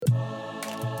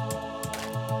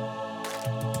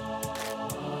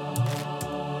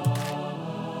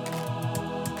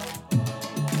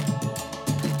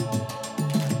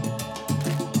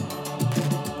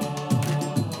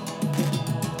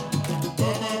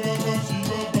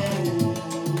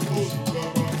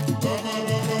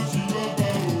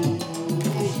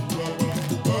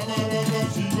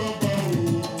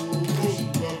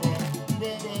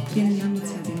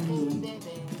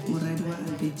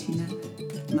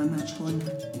Mama Chona,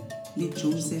 le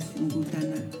Joseph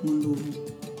Ngutana Molobo,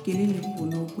 ke le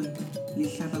Polokwe, le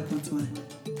Hlaba Botswana,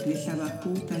 le Hlaba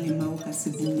Puka le Mauka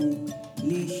Sebumo,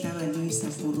 le Hlaba Luisa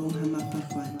Forong ha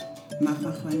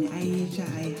Mafahwane a eja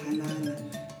a e halala,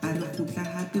 a re kgutla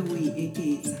hape o e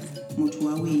eketsa, motho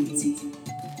wa wetsi.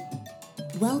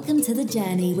 Welcome to the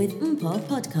Journey with Mpo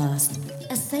podcast,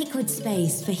 a sacred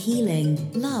space for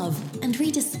healing, love, and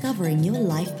rediscovering your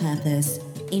life purpose.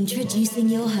 Introducing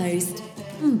your host,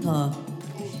 Mpo.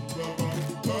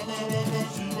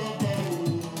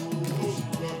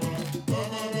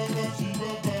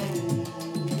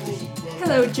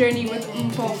 Hello, Journey with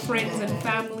Mpo friends and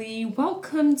family.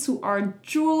 Welcome to our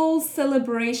Jewel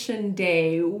Celebration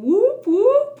Day. Whoop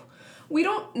whoop! We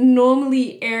don't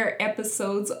normally air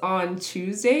episodes on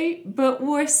Tuesday, but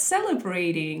we're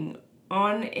celebrating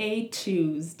on a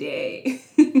Tuesday.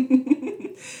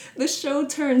 The show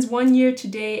turns 1 year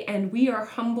today, and we are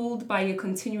humbled by your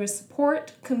continuous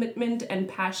support, commitment, and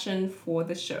passion for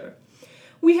the show.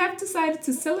 We have decided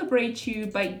to celebrate you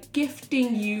by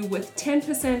gifting you with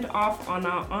 10% off on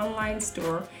our online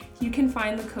store. You can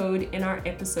find the code in our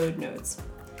episode notes.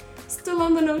 Still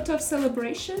on the note of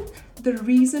celebration, the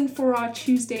reason for our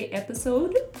Tuesday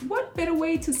episode, what better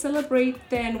way to celebrate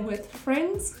than with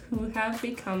friends who have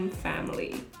become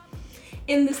family?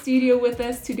 In the studio with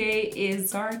us today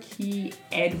is Zarky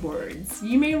Edwards.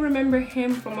 You may remember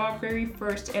him from our very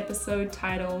first episode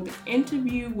titled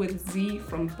Interview with Z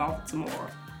from Baltimore.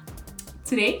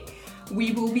 Today,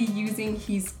 we will be using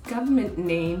his government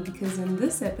name because in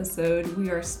this episode, we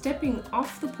are stepping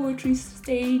off the poetry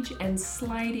stage and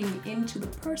sliding into the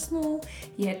personal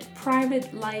yet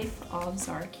private life of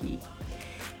Zarky.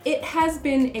 It has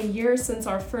been a year since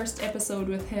our first episode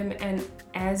with him, and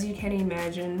as you can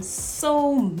imagine,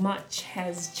 so much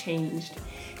has changed.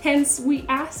 Hence, we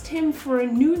asked him for a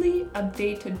newly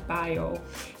updated bio.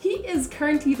 He is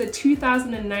currently the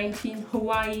 2019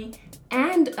 Hawaii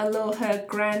and Aloha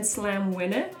Grand Slam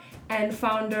winner and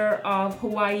founder of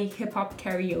Hawaii Hip Hop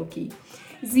Karaoke.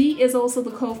 Z is also the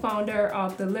co-founder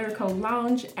of the Lyrical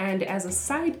Lounge, and as a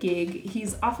side gig,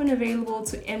 he's often available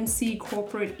to MC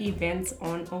corporate events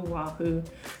on Oahu.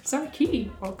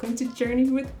 Zarky, welcome to Journey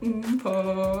with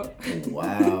Mpo.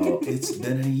 Wow, it's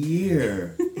been a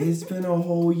year. It's been a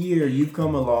whole year. You've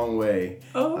come a long way.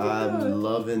 Oh, I'm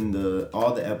loving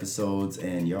all the episodes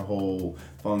and your whole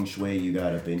feng shui you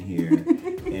got up in here.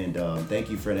 And thank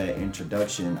you for that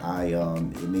introduction.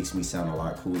 It makes me sound a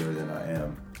lot cooler than I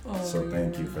am. So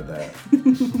thank you for that.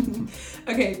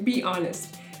 Okay, be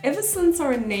honest. Ever since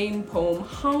our name poem,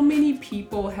 how many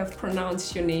people have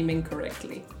pronounced your name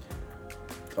incorrectly?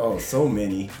 Oh, so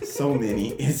many.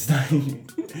 It's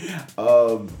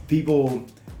like people,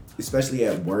 especially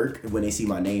at work, when they see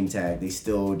my name tag, they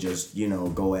still just,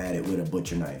 go at it with a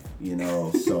butcher knife,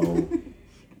 so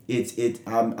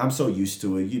I'm so used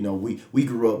to it. We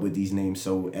grew up with these names,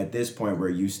 so at this point we're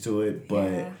used to it,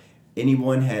 but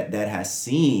anyone that has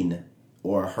seen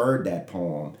or heard that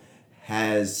poem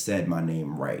has said my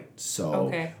name right.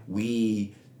 So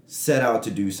we set out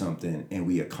to do something and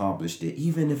we accomplished it,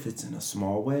 even if it's in a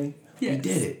small way. Yes. We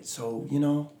did it. So,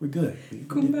 we're good.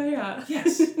 Kumbaya.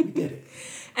 Yes, we did it.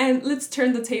 And let's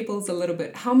turn the tables a little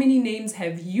bit. How many names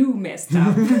have you messed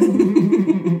up?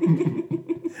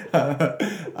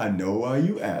 I know why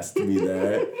you asked me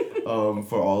that.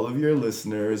 For all of your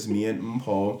listeners, me and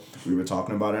Mpo, we were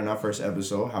talking about it in our first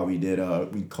episode, how we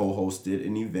co-hosted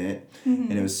an event,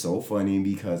 and it was so funny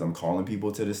because I'm calling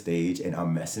people to the stage and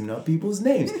I'm messing up people's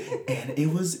names, and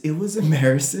it was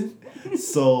embarrassing.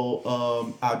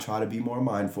 So I'll try to be more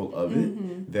mindful of it,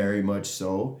 very much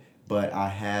so, but I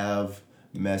have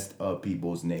messed up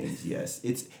people's names. Yes,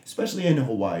 it's especially in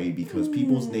Hawaii because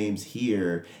people's names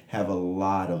here have a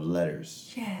lot of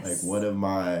letters. Yes. Like one of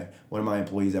my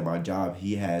employees at my job,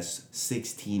 he has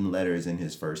 16 letters in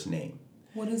his first name.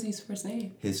 What is his first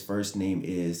name? His first name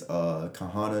is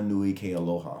Kahana Nui Ke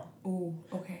Aloha. Oh,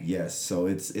 okay. Yes, so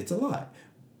it's a lot.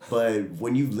 But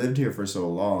when you've lived here for so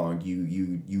long,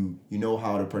 you know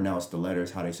how to pronounce the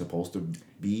letters how they're supposed to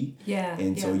be. Yeah.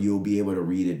 And so you'll be able to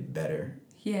read it better.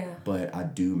 Yeah. But I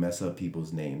do mess up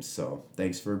people's names, so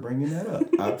thanks for bringing that up.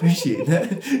 I appreciate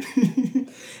that.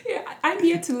 Yeah, I'm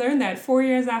yet to learn that. 4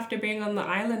 years after being on the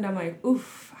island, I'm like,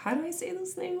 oof, how do I say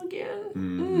this name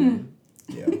again?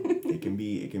 Yeah, it can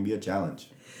be a challenge.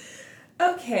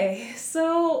 Okay,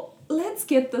 so let's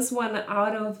get this one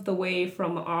out of the way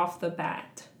from off the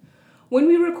bat. When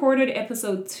we recorded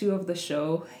episode 2 of the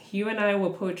show, you and I were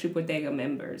Poetry Bodega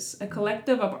members, a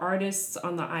collective of artists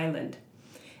on the island.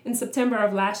 In September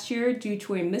of last year, due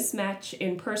to a mismatch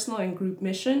in personal and group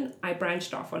mission, I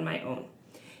branched off on my own.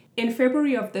 In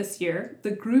February of this year,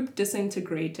 the group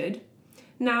disintegrated.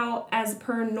 Now, as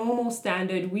per normal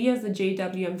standard, we as the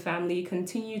JWM family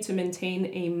continue to maintain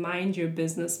a mind your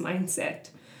business mindset.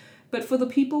 But for the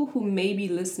people who may be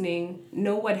listening,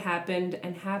 know what happened,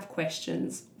 and have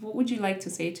questions, what would you like to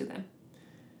say to them?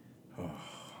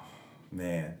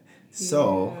 Man.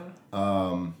 So,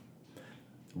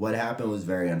 what happened was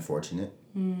very unfortunate.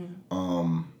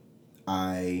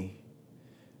 I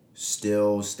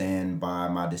still stand by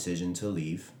my decision to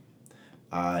leave.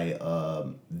 I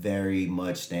very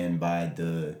much stand by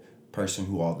the person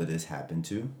who all of this happened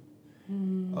to.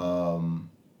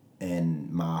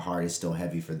 And my heart is still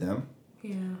heavy for them.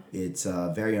 Yeah. It's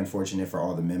very unfortunate for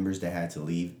all the members that had to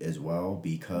leave as well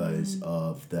because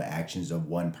of the actions of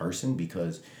one person,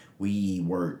 because we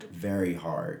worked very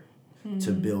hard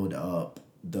to build up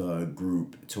the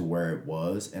group to where it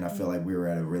was, and I feel like we were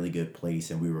at a really good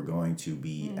place, and we were going to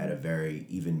be at a very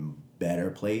even better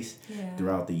place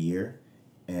throughout the year.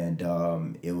 And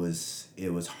it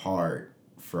was hard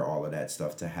for all of that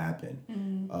stuff to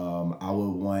happen. I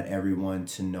would want everyone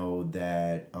to know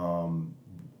that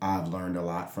I've learned a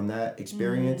lot from that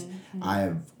experience. I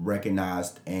have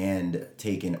recognized and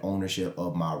taken ownership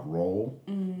of my role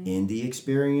in the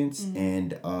experience, and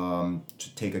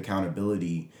to take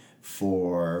accountability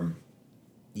for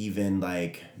even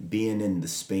like being in the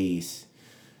space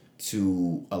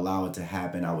to allow it to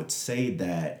happen. I would say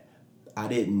that I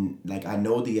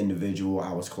know the individual,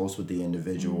 I was close with the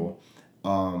individual,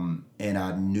 and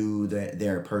I knew that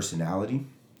their personality.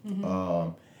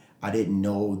 I didn't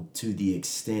know to the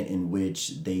extent in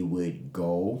which they would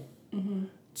go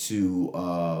to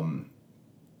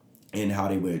and how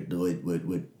they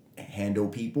would handle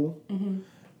people.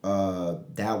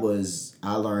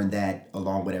 I learned that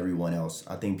along with everyone else.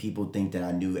 I think people think that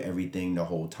I knew everything the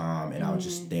whole time and I was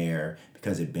just there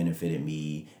because it benefited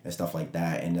me and stuff like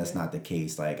that, and that's not the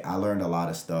case. Like, I learned a lot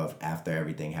of stuff after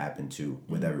everything happened too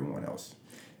with everyone else.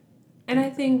 And I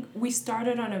think we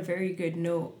started on a very good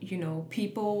note. You know,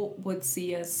 people would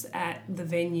see us at the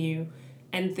venue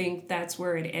and think that's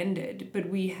where it ended. But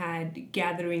we had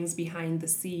gatherings behind the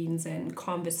scenes and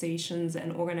conversations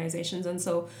and organizations. And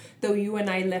so though you and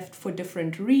I left for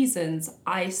different reasons,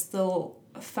 I still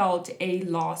felt a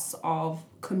loss of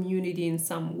community in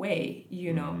some way,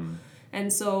 you know.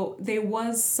 And so there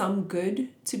was some good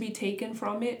to be taken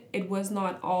from it. It was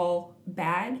not all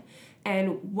bad.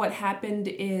 And what happened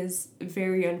is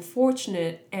very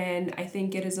unfortunate, and I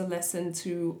think it is a lesson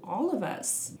to all of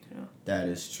us. Yeah. That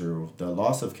is true. The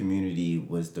loss of community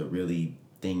was the really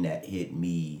thing that hit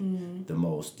me the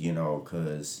most, you know,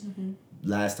 because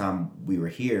last time we were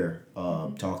here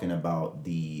talking about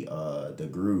the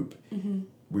group,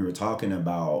 we were talking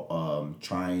about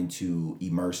trying to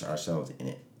immerse ourselves in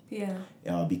it. Yeah.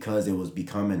 Because it was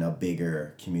becoming a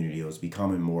bigger community. It was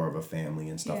becoming more of a family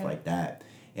and stuff like that.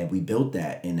 And we built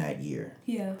that in that year.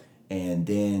 Yeah. And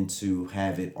then to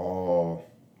have it all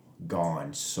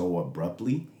gone so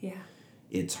abruptly,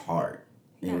 it's hard.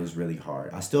 It was really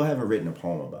hard. I still haven't written a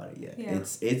poem about it yet. Yeah.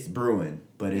 It's brewing,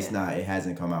 but it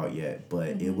hasn't come out yet.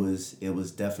 But it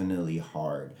was definitely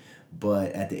hard.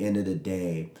 But at the end of the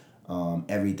day,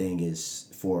 everything is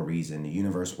for a reason. The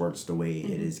universe works the way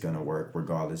it is going to work,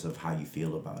 regardless of how you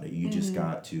feel about it. You just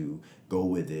got to go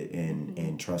with it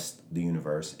and trust the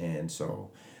universe. And so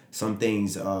some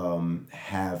things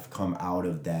have come out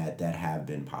of that have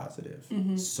been positive.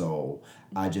 So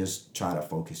I just try to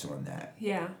focus on that.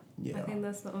 Yeah. I think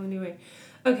that's the only way.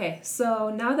 Okay, so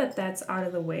now that that's out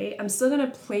of the way, I'm still going to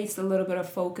place a little bit of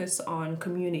focus on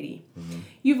community.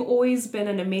 You've always been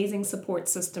an amazing support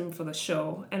system for the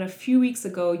show, and a few weeks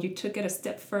ago, you took it a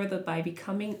step further by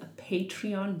becoming a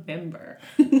Patreon member.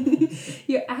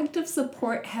 Your active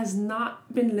support has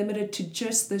not been limited to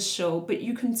just this show, but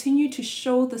you continue to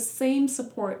show the same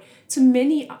support to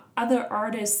many other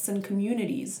artists and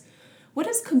communities. What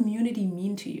does community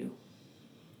mean to you?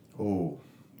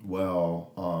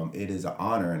 Well, it is an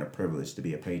honor and a privilege to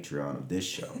be a Patreon of this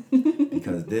show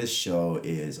because this show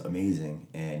is amazing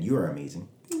and you are amazing.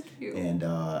 Thank you. And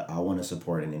I want to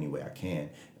support in any way I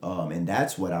can. And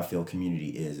that's what I feel community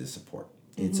is support.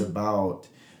 It's about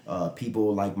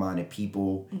people, like-minded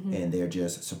people, and they're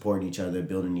just supporting each other,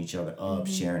 building each other up,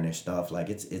 sharing their stuff. Like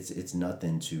it's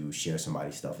nothing to share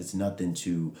somebody's stuff. It's nothing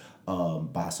to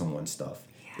buy someone's stuff.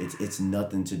 It's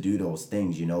nothing to do those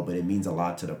things, you know, but it means a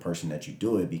lot to the person that you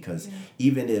do it, because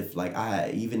even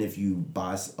if you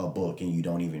buy a book and you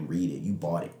don't even read it, you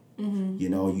bought it. You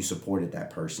know, you supported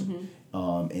that person.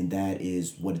 And that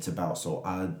is what it's about. So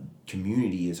our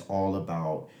community is all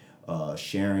about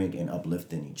sharing and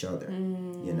uplifting each other,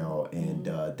 you know, and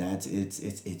that's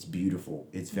it's beautiful.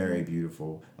 It's very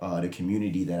beautiful. The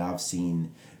community that I've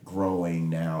seen growing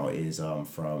now is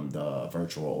from the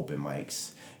virtual open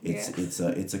mics.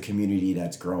 It's a community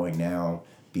that's growing now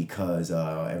because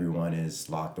everyone is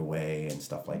locked away and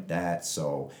stuff like that.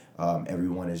 So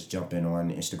everyone is jumping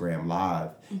on Instagram Live,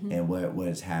 and what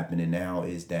is happening now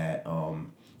is that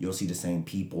you'll see the same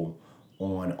people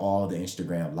on all the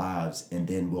Instagram Lives, and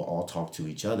then we'll all talk to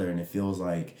each other, and it feels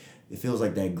like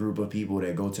that group of people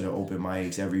that go to the open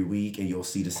mics every week, and you'll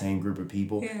see the same group of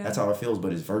people. Yeah. That's how it feels,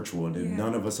 but it's virtual, and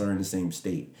none of us are in the same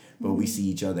state, but we see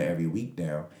each other every week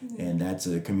now, and that's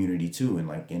a community too.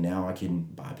 And now I can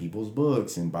buy people's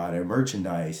books and buy their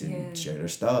merchandise and share their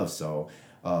stuff. So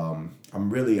I'm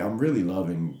really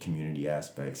loving community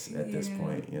aspects at this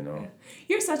point, you know. Yeah.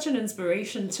 You're such an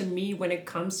inspiration to me when it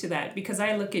comes to that, because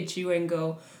I look at you and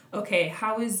go, okay,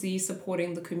 how is Z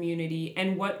supporting the community,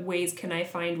 and what ways can I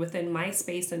find within my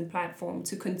space and platform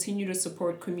to continue to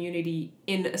support community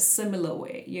in a similar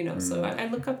way, you know? So I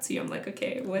look up to you. I'm like,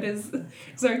 okay, what is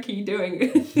Zarky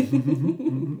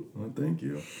doing? Well, thank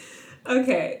you.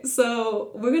 Okay,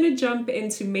 so we're going to jump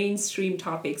into mainstream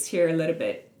topics here a little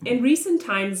bit. In recent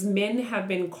times, men have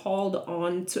been called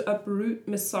on to uproot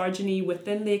misogyny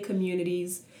within their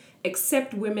communities,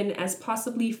 accept women as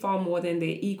possibly far more than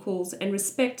their equals, and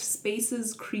respect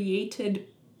spaces created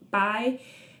by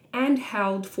and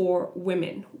held for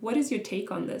women. What is your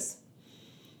take on this?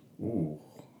 Ooh,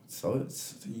 so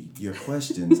your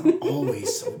questions are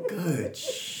always so good.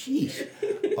 Sheesh.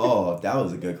 Oh, that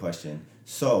was a good question.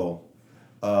 So,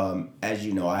 as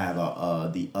you know, I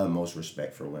have the utmost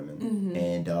respect for women,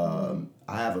 and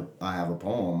I have a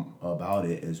poem about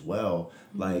it as well.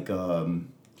 Like,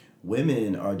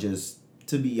 women are just,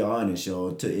 to be honest,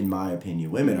 in my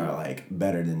opinion, women are like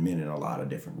better than men in a lot of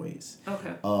different ways.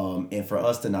 Okay. And for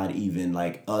us to not even,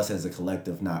 like, us as a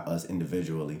collective, not us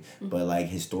individually, but like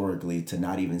historically, to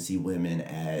not even see women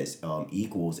as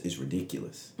equals is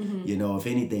ridiculous. You know, if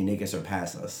anything, they can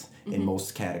surpass us in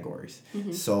most categories.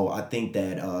 So I think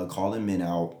that calling men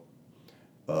out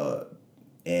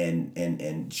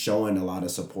and showing a lot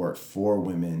of support for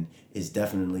women is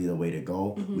definitely the way to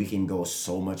go. We can go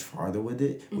so much farther with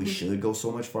it. We should go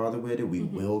so much farther with it. We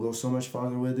will go so much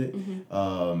farther with it.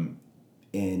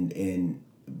 And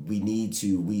we need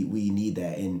to we need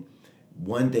that. And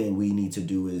one thing we need to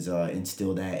do is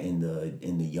instill that in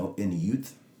the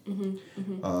youth.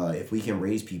 If we can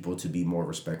raise people to be more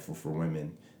respectful for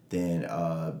women, then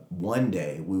one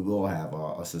day we will have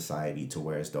a society to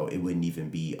where as though it wouldn't even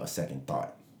be a second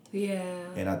thought. Yeah.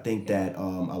 And I think that a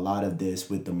lot of this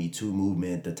with the Me Too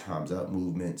movement, the Time's Up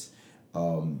movements,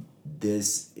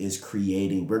 this is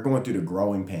creating, we're going through the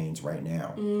growing pains right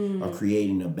now of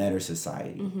creating a better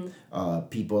society.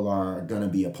 People are going to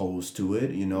be opposed to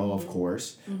it, you know, of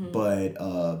course,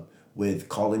 but with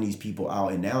calling these people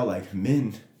out, and now like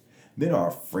men are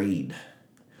afraid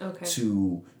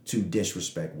to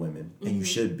disrespect women, and you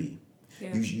should be.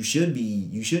 Yeah. You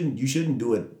shouldn't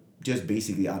do it just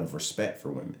basically out of respect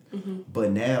for women. But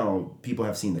now people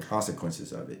have seen the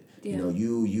consequences of it. Yeah. You know,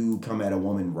 you come at a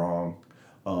woman wrong,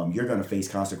 you're gonna face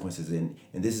consequences, and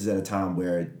this is at a time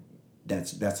where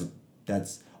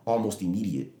that's almost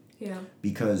immediate. Yeah.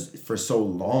 Because for so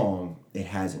long it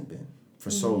hasn't been. For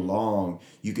so long,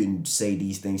 you can say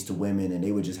these things to women and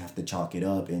they would just have to chalk it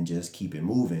up and just keep it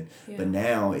moving. Yeah. But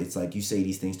now it's like you say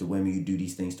these things to women, you do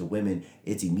these things to women,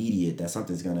 it's immediate that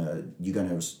you're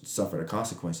gonna suffer the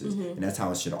consequences. And that's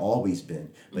how it should have always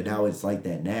been. But now it's like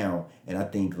that now. And I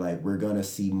think like we're gonna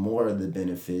see more of the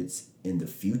benefits in the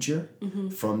future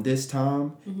from this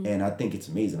time. And I think it's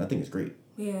amazing. I think it's great.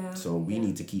 Yeah. So we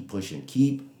need to keep pushing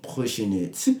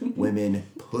it. Women,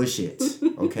 push it.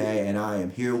 Okay. And I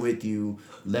am here with you.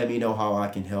 Let me know how I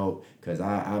can help, because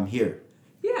I'm here.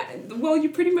 Yeah. Well, you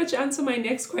pretty much answered my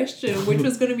next question, which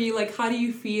was going to be like, how do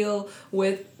you feel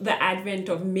with the advent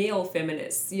of male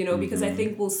feminists? You know, because I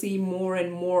think we'll see more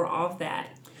and more of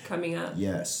that coming up.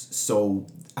 Yes. So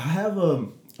I have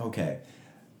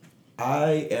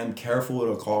I am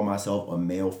careful to call myself a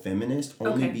male feminist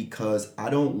only because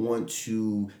I don't want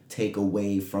to take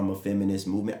away from a feminist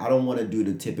movement. I don't want to do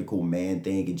the typical man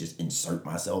thing and just insert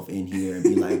myself in here and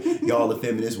be like, y'all a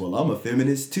feminist? Well, I'm a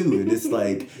feminist too. And it's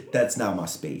like, that's not my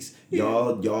space.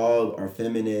 Y'all are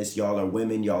feminists. Y'all are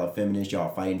women. Y'all are feminists. Y'all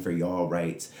are fighting for y'all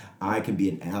rights. I can be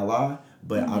an ally,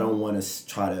 but I don't want to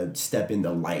try to step in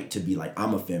the light to be like,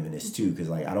 I'm a feminist too. Because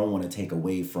like, I don't want to take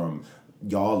away from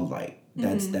y'all light.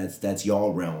 That's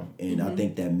y'all realm. And I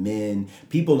think that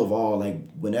people of all, like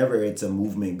whenever it's a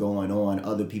movement going on,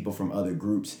 other people from other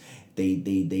groups,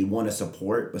 they want to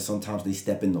support, but sometimes they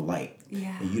step in the light.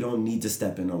 Yeah. And you don't need to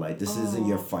step in the light. This isn't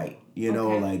your fight. You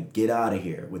know, like, get out of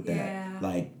here with that. Yeah.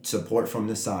 Like, support from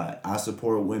the side. I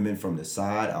support women from the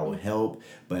side. I will help,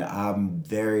 but I'm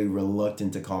very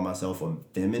reluctant to call myself a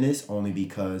feminist only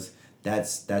because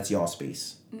that's y'all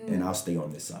space, and I'll stay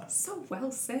on this side. So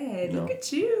well said. You know? Look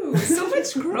at you. So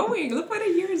much growing. Look what a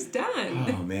year's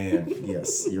done. Oh man,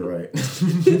 yes, you're right.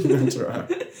 That's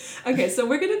right. Okay, so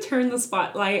we're going to turn the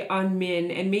spotlight on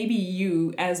men, and maybe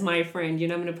you as my friend, you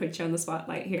know, I'm going to put you on the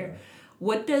spotlight here.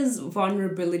 What does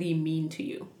vulnerability mean to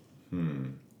you?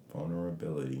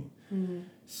 Vulnerability.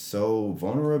 So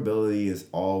vulnerability is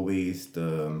always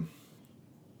the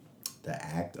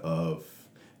act of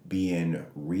being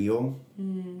real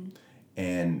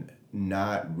and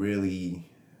not really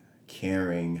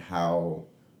caring how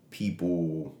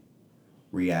people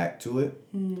react to it.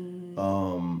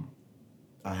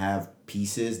 I have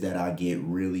pieces that I get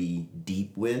really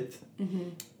deep with,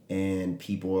 and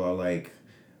people are like,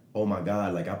 oh my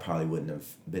God, like, I probably wouldn't have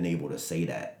been able to say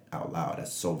that out loud.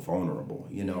 That's so vulnerable,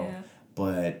 you know? Yeah.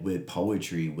 But with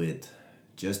poetry, with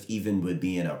just even with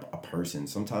being a person,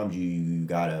 sometimes you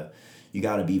gotta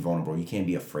be vulnerable. You can't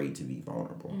be afraid to be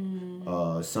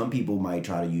vulnerable. Some people might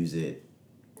try to use it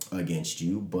against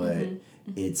you, but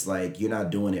it's like, you're not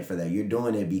doing it for that. You're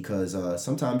doing it because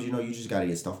sometimes, you know, you just gotta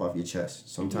get stuff off your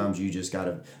chest. Sometimes you just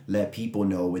gotta let people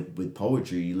know with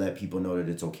poetry, you let people know that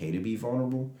it's okay to be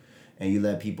vulnerable. And you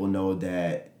let people know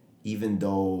that even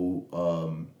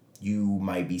though you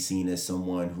might be seen as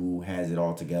someone who has it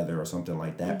all together or something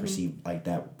like that, perceived like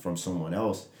that from someone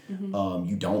else,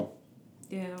 you don't.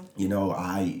 Yeah. You know,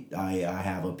 I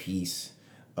have a piece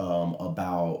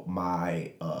about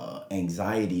my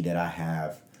anxiety that I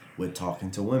have with talking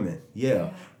to women.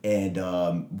 Yeah. And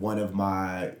one of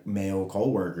my male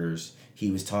coworkers,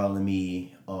 he was telling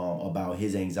me about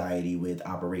his anxiety with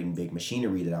operating big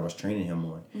machinery that I was training him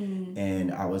on.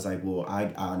 And I was like, well,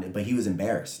 but he was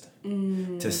embarrassed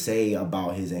to say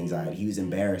about his anxiety. He was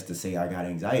embarrassed to say, I got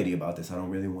anxiety about this. I don't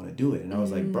really want to do it. And I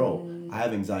was like, bro, I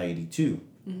have anxiety too,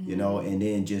 you know? And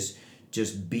then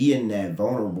just being that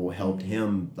vulnerable helped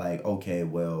him, like, okay,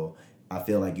 well, I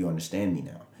feel like you understand me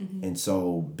now. And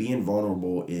so being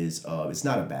vulnerable is, it's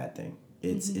not a bad thing.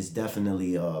 It's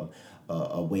definitely a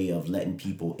way of letting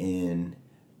people in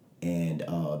and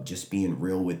just being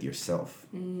real with yourself.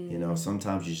 You know,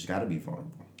 sometimes you just got to be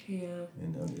vulnerable. Yeah.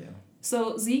 And yeah.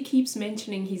 So Z keeps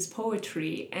mentioning his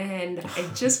poetry, and I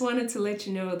just wanted to let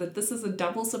you know that this is a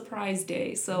double surprise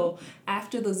day. So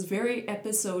after this very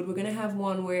episode, we're going to have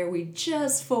one where we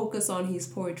just focus on his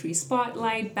poetry.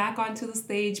 Spotlight, back onto the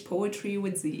stage, poetry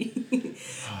with Z.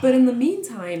 But in the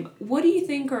meantime, what do you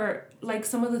think are like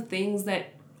some of the things that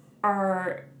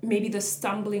are maybe the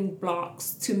stumbling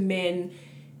blocks to men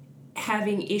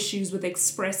having issues with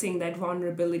expressing that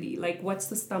vulnerability? Like, what's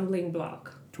the stumbling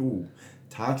block? Ooh.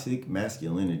 Toxic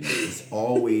masculinity is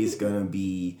always going to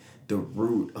be the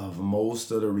root of most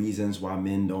of the reasons why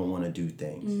men don't want to do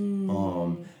things.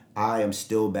 I am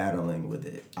still battling with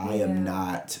it. I am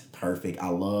not perfect. I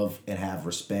love and have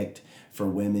respect for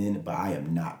women, but I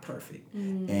am not perfect.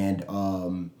 And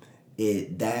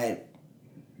that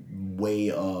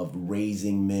way of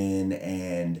raising men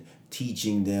and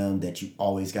teaching them that you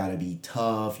always got to be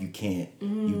tough, you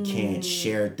can't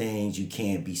share things, you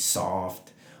can't be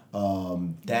soft.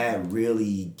 That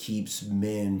really keeps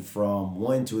men from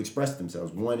wanting to express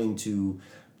themselves, wanting to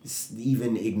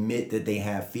even admit that they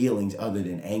have feelings other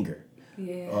than anger.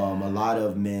 Yeah. A lot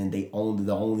of men, the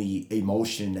only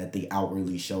emotion that they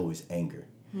outwardly show is anger.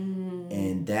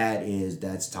 And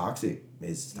that's toxic.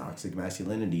 It's toxic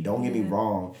masculinity. Don't get me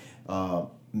wrong.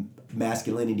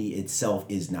 Masculinity itself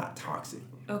is not toxic.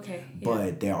 Okay. Yeah.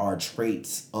 But there are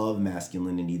traits of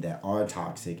masculinity that are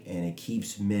toxic, and it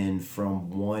keeps men from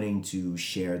wanting to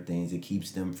share things. It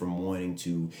keeps them from wanting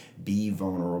to be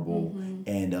vulnerable.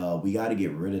 And we got to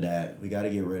get rid of that. We got to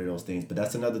get rid of those things. But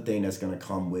that's another thing that's going to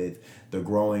come with the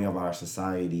growing of our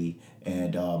society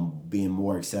and being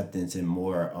more acceptance and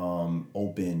more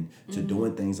open to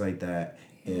doing things like that.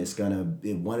 It's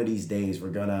one of these days, we're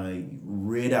going to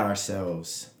rid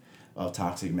ourselves of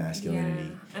toxic masculinity.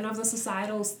 Yeah. And of the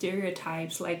societal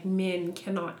stereotypes, like men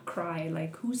cannot cry.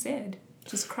 Like, who said?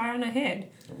 Just cry on ahead.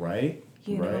 Right?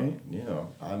 You know? You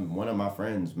know, I'm one of my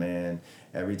friends, man,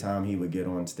 every time he would get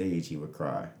on stage, he would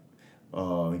cry.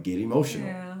 Get emotional.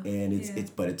 Yeah.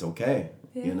 And but it's okay.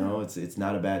 Yeah. You know, it's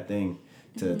not a bad thing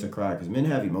to cry, because men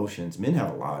have emotions. Men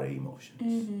have a lot of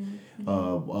emotions.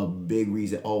 A big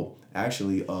reason. Oh,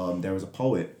 actually, there was a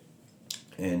poet,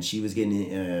 and she was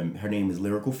getting her name is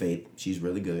Lyrical Faith. She's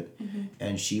really good,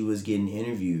 and she was getting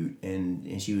interviewed,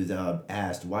 and she was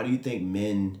asked, why do you think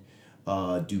men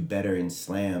do better in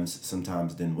slams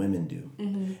sometimes than women do?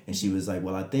 And she was like,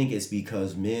 well, I think it's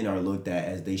because men are looked at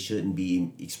as they shouldn't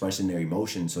be expressing their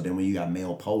emotions. So then when you got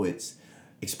male poets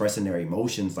expressing their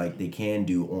emotions like they can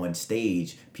do on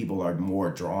stage, people are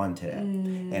more drawn to that.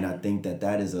 And I think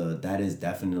that is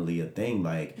definitely a thing.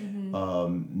 Like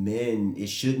men, it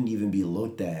shouldn't even be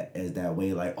looked at as that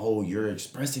way, like, oh, you're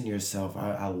expressing yourself.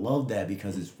 I love that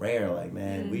because it's rare. Like,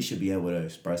 man, we should be able to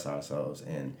express ourselves,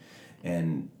 and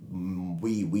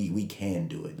we can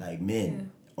do it. Like,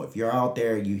 men, if you're out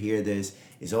there, you hear this,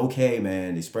 it's okay,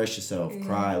 man. Express yourself,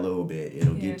 cry a little bit.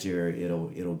 It'll get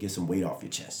it'll get some weight off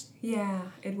your chest. Yeah,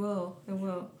 it will. It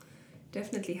will.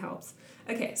 Definitely helps.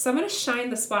 Okay, so I'm going to shine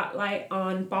the spotlight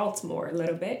on Baltimore a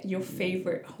little bit, your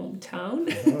favorite hometown.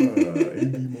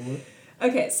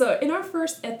 Okay, so in our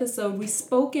first episode, we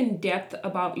spoke in depth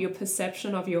about your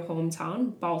perception of your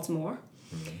hometown, Baltimore.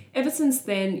 Ever since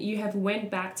then, you have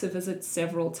went back to visit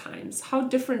several times. How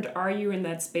different are you in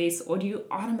that space, or do you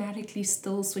automatically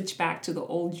still switch back to the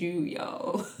old you,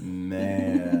 yo?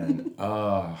 Man,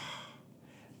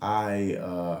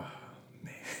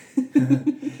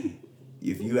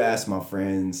 if you ask my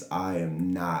friends, I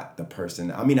am not the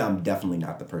person. I mean, I'm definitely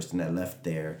not the person that left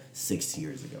there 6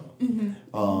 years ago.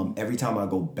 Every time I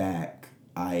go back,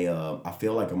 I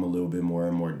feel like I'm a little bit more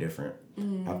and more different.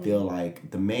 I feel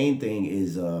like the main thing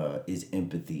is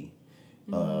empathy.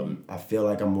 I feel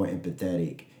like I'm more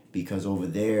empathetic because over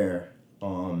there,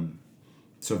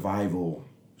 survival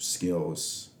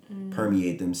skills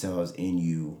permeate themselves in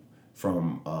you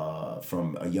from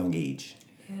a young age.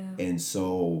 And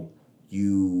so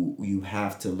you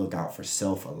have to look out for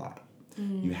self a lot.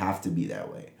 You have to be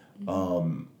that way.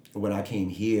 When I came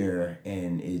here,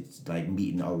 and it's like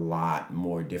meeting a lot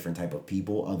more different type of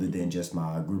people other than just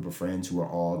my group of friends who are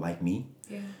all like me.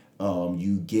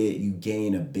 You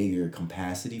gain a bigger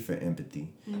capacity for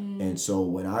empathy. And so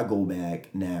when I go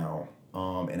back now,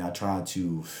 and I try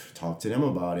to talk to them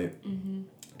about it,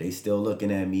 they still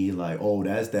looking at me like, oh,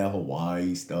 that's that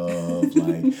Hawaii stuff.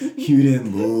 Like, you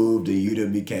didn't move, and you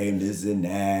done became this and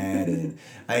that. And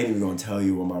I ain't even gonna tell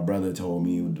you what my brother told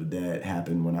me that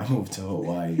happened when I moved to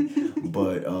Hawaii.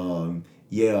 But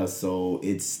yeah, so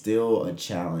it's still a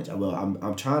challenge. Well,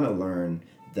 I'm trying to learn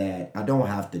that I don't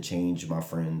have to change my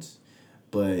friends.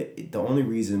 But the only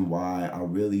reason why I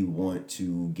really want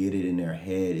to get it in their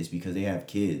head is because they have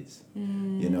kids,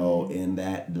 you know, and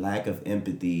that lack of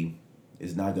empathy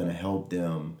is not going to help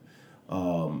them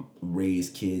raise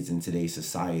kids in today's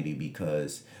society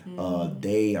because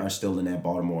they are still in that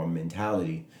Baltimore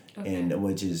mentality, and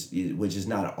which is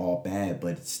not all bad,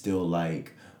 but it's still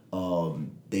like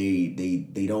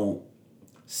they don't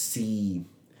see.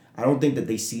 I don't think that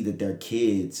they see that their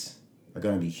kids are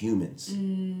going to be humans.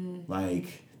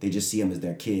 Like, they just see them as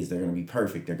their kids. They're going to be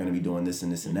perfect. They're going to be doing this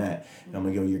and this and that. And I'm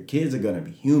like, yo, your kids are going to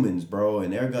be humans, bro.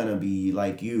 And they're going to be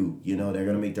like you. You know, they're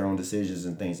going to make their own decisions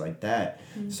and things like that.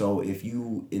 So if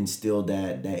you instill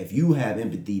that if you have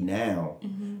empathy now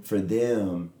for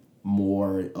them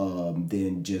more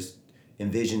than just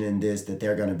envisioning this, that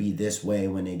they're going to be this way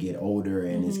when they get older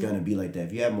and it's going to be like that.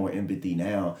 If you have more empathy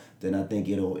now, then I think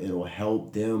it'll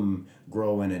help them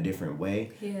grow in a different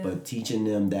way. But teaching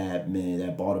them that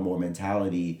Baltimore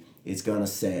mentality, it's going to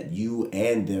set you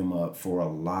and them up for a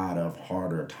lot of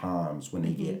harder times when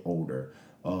they get older.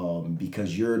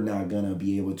 Because you're not going to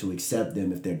be able to accept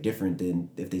them if they're different than,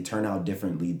 if they turn out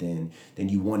differently than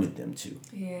you wanted them to.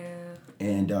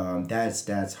 And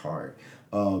that's hard.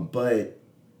 But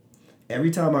every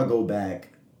time I go back,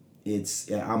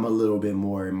 I'm a little bit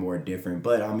more and more different.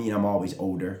 But I mean, I'm always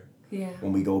older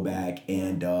when we go back.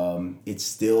 And it's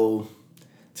still,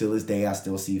 to this day, I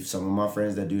still see some of my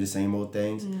friends that do the same old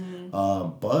things.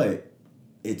 But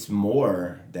it's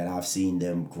more that I've seen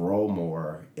them grow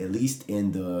more, at least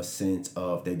in the sense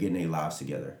of they're getting their lives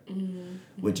together,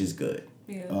 which is good.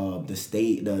 The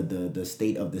state of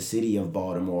the city of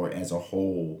Baltimore as a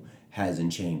whole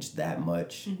hasn't changed that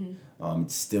much.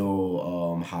 It's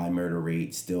still high murder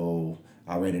rate. Still,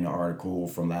 I read an article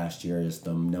from last year, it's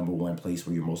the number one place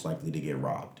where you're most likely to get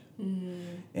robbed.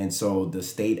 And so the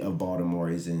state of Baltimore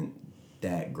isn't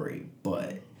that great,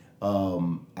 but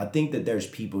I think that there's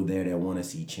people there that want to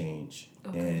see change.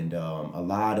 And a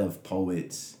lot of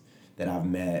poets that I've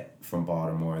met from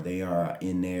Baltimore, they are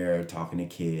in there talking to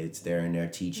kids, they're in there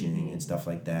teaching and stuff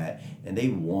like that, and they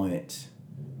want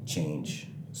change.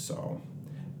 So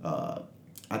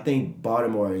I think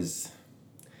Baltimore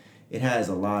it has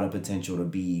a lot of potential to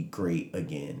be great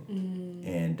again.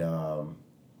 And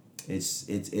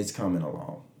it's coming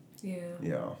along.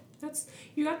 Yeah.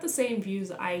 You got the same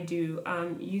views I do.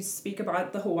 You speak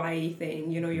about the Hawaii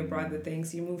thing, your brother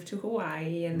thinks you moved to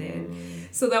Hawaii, and then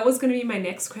so that was going to be my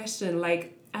next question.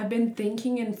 Like, I've been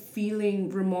thinking and feeling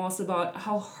remorse about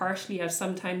how harshly I've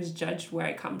sometimes judged where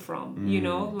I come from,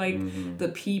 the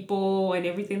people and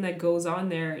everything that goes on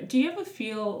there. Do you ever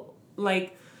feel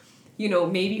like,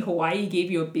 maybe Hawaii gave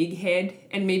you a big head,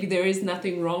 and maybe there is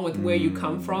nothing wrong with where you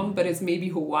come from, but it's maybe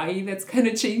Hawaii that's kind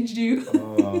of changed you?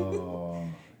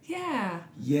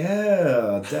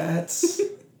 Yeah, that's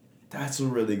a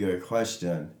really good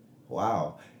question.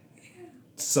 Wow.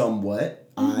 Somewhat.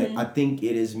 I think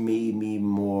it has made me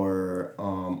more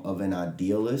of an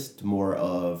idealist, more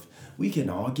of we can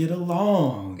all get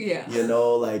along. Yeah.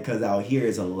 Because out here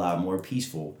it's a lot more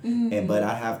peaceful. But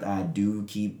I do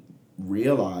keep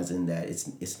realizing that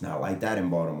it's not like that in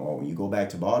Baltimore. When you go back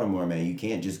to Baltimore, man, you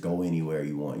can't just go anywhere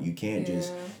you want. You can't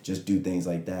just do things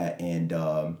like that. And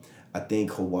I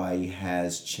think Hawaii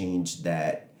has changed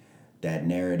that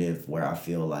narrative where I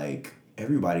feel like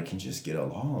everybody can just get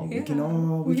along. Yeah.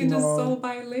 We can just all all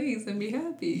buy Lays and be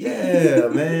happy. Yeah,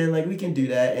 man, like we can do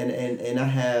that. And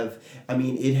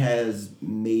it has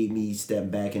made me step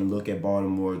back and look at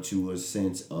Baltimore to a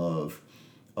sense of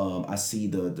I see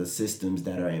the systems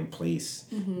that are in place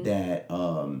that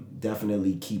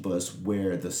definitely keep us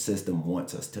where the system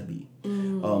wants us to be.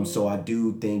 So I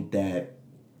do think that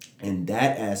in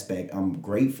that aspect, I'm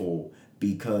grateful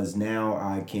because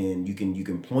now you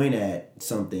can point at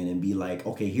something and be like,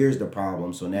 okay, here's the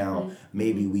problem. So now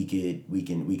maybe we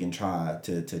can try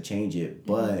to change it.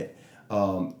 But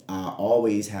I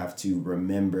always have to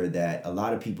remember that a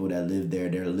lot of people that live there,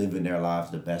 they're living their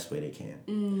lives the best way they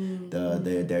can.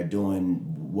 They're doing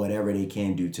whatever they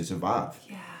can do to survive.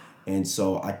 Yeah. And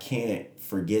so I can't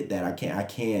forget that. I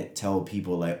can't tell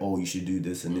people like, oh, you should do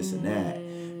this and this and that.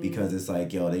 Because it's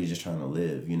like, yo, they just trying to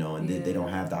live, and they don't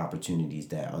have the opportunities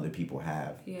that other people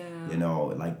have. Yeah.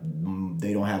 Like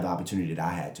they don't have the opportunity that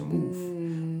I had to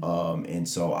move. And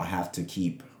so I have to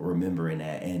keep remembering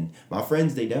that. And my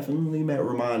friends, they definitely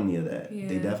remind me of that. Yeah.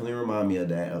 They definitely remind me of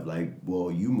that, of like,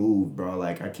 well, you moved, bro.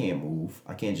 Like, I can't move.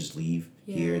 I can't just leave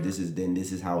here. This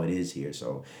is how it is here.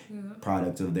 So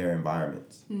product of their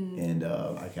environments. And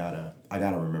I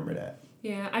gotta remember that.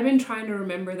 Yeah, I've been trying to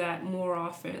remember that more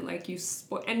often. Like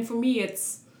and for me,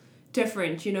 it's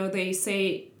different. They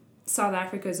say South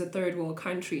Africa is a third world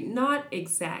country. Not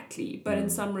exactly, but in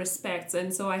some respects.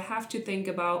 And so I have to think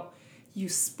about, you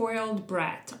spoiled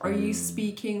brat. Are you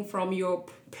speaking from your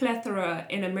plethora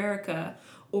in America,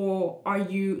 or are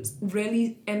you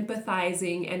really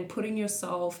empathizing and putting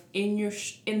yourself in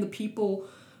the people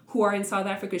who are in South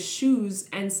Africa's shoes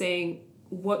and saying,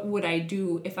 what would I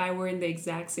do if I were in the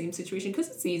exact same situation? Because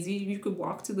it's easy. You could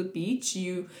walk to the beach,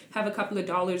 you have a couple of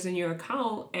dollars in your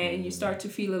account, and you start to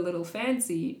feel a little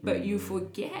fancy, but you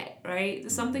forget, right?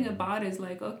 Something about it is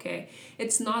like, okay,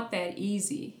 it's not that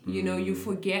easy. You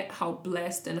forget how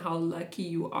blessed and how lucky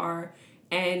you are.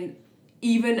 And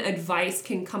even advice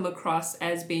can come across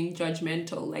as being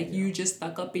judgmental. Like, you just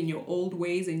stuck up in your old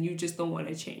ways and you just don't want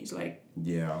to change. Like,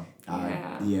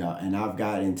 and I've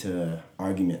got into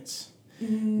arguments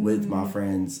with my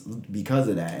friends because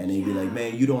of that, and they'd be like,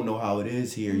 man, you don't know how it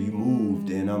is here, you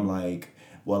moved. And I'm like,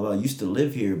 well, I used to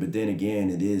live here, but then again,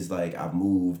 it is like I've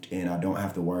moved and I don't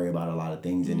have to worry about a lot of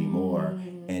things anymore.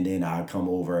 And then I come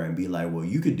over and be like, well,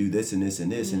 you could do this and this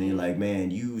and this. And they're like, man,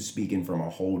 you speaking from a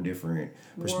whole different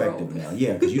perspective now.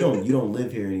 Yeah, because you don't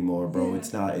live here anymore, bro.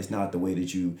 It's not the way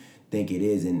that you think it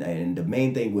is. And the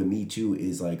main thing with me too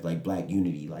is like Black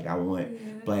unity. Like, I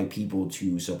want Black people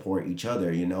to support each other,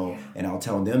 and I'll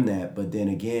tell them that. But then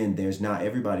again,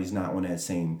 everybody's not on that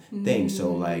same thing.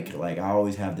 So like I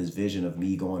always have this vision of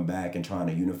me going back and trying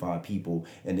to unify people,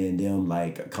 and then them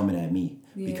like coming at me.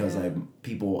 Because like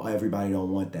everybody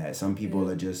don't want that. Some people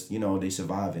are just, they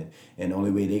surviving, and the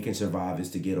only way they can survive is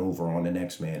to get over on the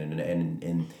next man,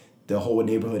 and the whole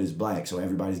neighborhood is Black, so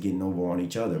everybody's getting over on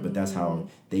each other. But that's how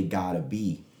they gotta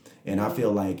be. And I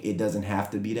feel like it doesn't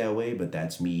have to be that way, but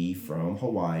that's me from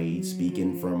Hawaii,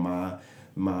 speaking from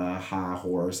my high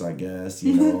horse, I guess,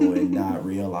 and not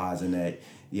realizing that,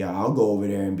 I'll go over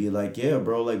there and be like, yeah,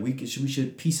 bro, like we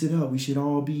should piece it up. We should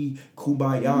all be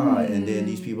kumbaya. And then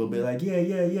these people be like,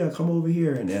 yeah, come over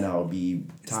here. And then I'll be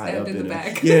tied up in the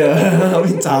back. I'll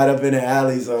be tied up in an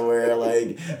alley somewhere,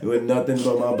 like with nothing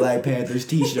but my Black Panthers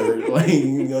t-shirt. Like,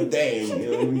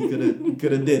 dang, we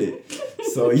could have did it.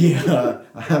 So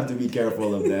I have to be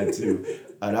careful of that too.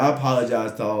 And I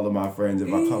apologize to all of my friends if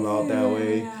I come out that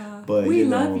way. But we you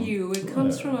know, love you. It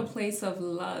comes from a place of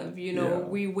love. You know, Yeah.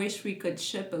 we wish we could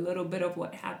ship a little bit of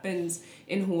what happens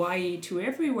in Hawaii to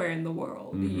everywhere in the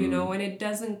world. You know, and it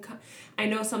doesn't. I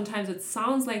know sometimes it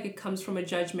sounds like it comes from a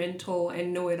judgmental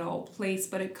and know-it-all place,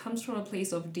 but it comes from a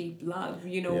place of deep love.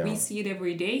 You know, we Yeah. see it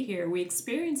every day here. We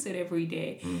experience it every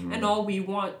day, and all we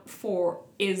want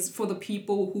is for the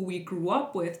people who we grew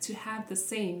up with to have the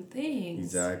same things.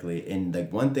 Exactly. And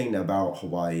like one thing about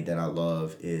Hawaii that I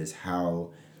love is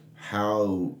how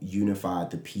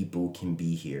unified the people can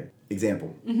be here.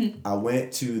 Example, I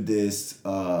went to this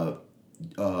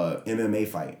MMA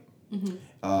fight.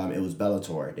 It was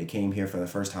Bellator. They came here for the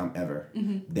first time ever.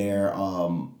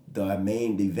 The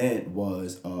main event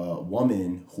was a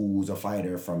woman who's a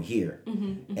fighter from here,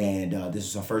 and this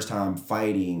was her first time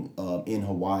fighting in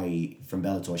Hawaii from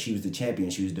Bellator. She was the champion.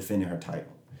 She was defending her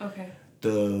title. Okay.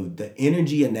 The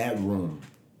energy in that room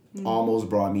almost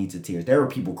brought me to tears. There were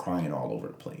people crying all over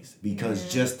the place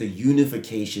because just the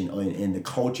unification in the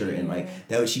culture and like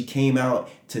that. She came out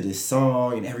to this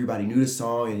song and everybody knew the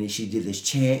song, and then she did this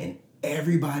chant and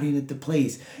everybody at the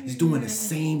place is doing the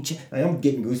same chant. Like, I'm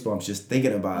getting goosebumps just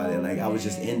thinking about it. Like I was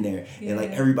just in there and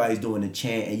like everybody's doing the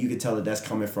chant, and you can tell that that's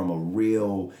coming from a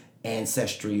real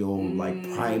ancestral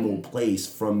like primal place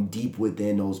from deep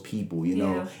within those people, you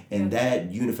know. And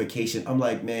that unification, I'm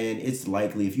like, man, it's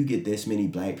likely if you get this many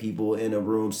black people in a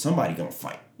room, somebody gonna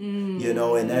fight, you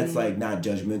know. And that's like not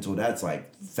judgmental, that's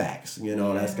like facts, you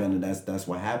know. That's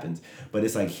what happens. But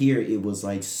it's like here it was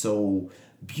like so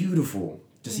beautiful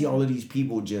to see all of these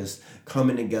people just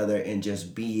coming together and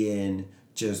just being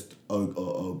just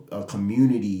a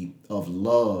community of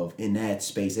love in that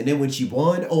space. And then when she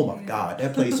won, oh my God,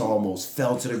 that place almost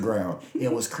fell to the ground.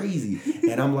 It was crazy.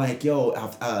 And I'm like, yo,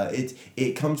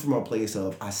 it comes from a place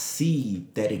of I see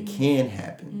that it can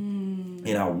happen.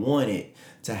 And I want it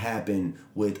to happen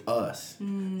with us.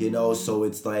 You know, so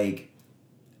it's like,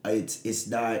 it's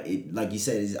not like you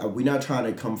said, we're not trying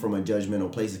to come from a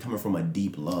judgmental place. It's coming from a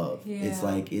deep love. It's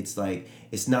like it's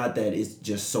not that it's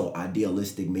just so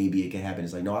idealistic maybe it can happen.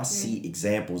 It's like, no, I see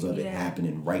examples of it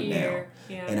happening right now,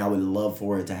 and I would love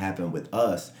for it to happen with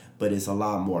us, but it's a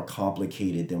lot more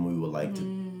complicated than we would like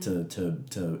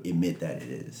to admit that it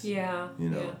is. You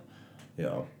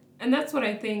know. And that's what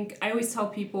I think. I always tell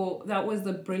people that was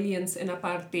the brilliance in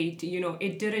apartheid. You know,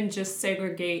 it didn't just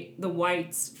segregate the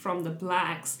whites from the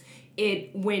blacks. It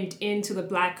went into the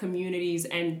black communities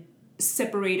and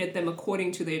separated them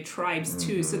according to their tribes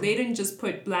too. So they didn't just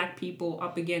put black people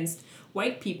up against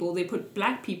white people. They put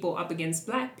black people up against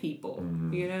black people.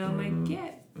 You know, I'm like,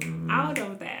 get out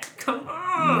of that. Come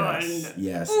on.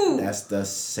 Yes. Ooh. That's the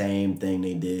same thing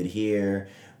they did here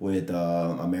with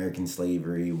American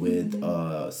slavery, with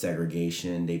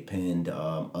segregation. They pinned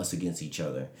us against each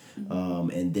other.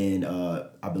 And then I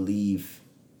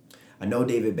know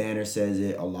David Banner says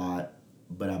it a lot,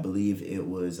 but I believe it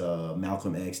was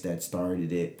Malcolm X that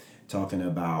started it, talking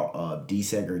about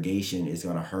desegregation is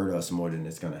going to hurt us more than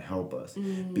it's going to help us.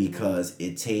 Because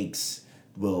it takes,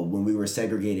 when we were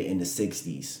segregated in the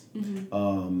 60s,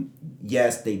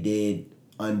 yes, they did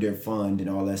underfund and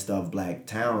all that stuff black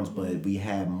towns, but we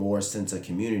had more sense of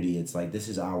community. It's like, this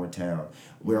is our town,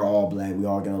 we're all black, we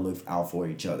all gonna look out for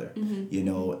each other, you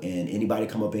know. And anybody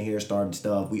come up in here starting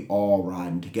stuff, we all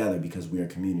riding together because we're a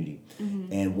community.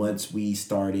 And once we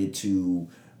started to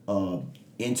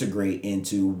integrate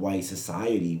into white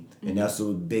society, and that's a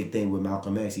big thing with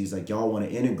Malcolm X. He's like, y'all want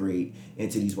to integrate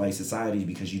into these white societies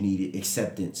because you need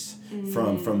acceptance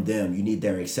from them. You need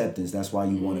their acceptance. That's why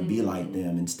you want to be like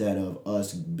them. Instead of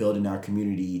us building our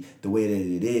community the way that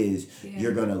it is,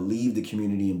 you're gonna leave the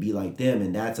community and be like them.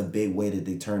 And that's a big way that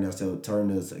they turn us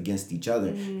against each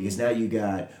other, because now you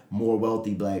got more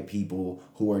wealthy black people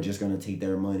who are just gonna take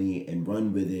their money and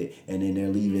run with it, and then they're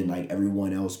leaving like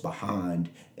everyone else behind.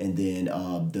 And then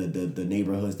the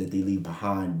neighborhoods that they leave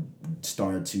behind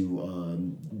start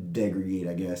to degrade,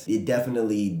 I guess. It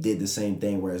definitely did the same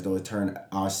thing, whereas though it turned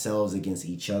ourselves against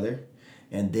each other.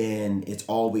 And then it's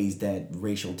always that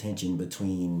racial tension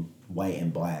between white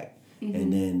and black.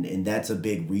 And that's a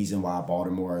big reason why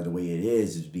Baltimore the way it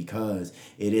is because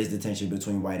it is the tension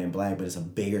between white and black, but it's a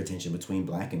bigger tension between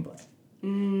black and black.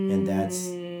 And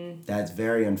that's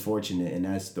very unfortunate, and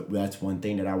that's one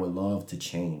thing that I would love to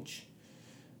change.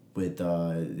 With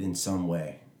in some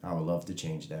way, I would love to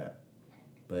change that,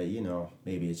 but you know,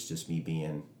 maybe it's just me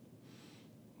being,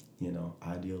 you know,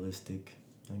 idealistic,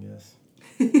 I guess.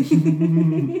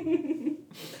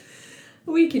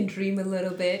 We can dream a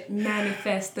little bit,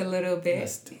 manifest a little bit.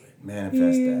 Let's do it.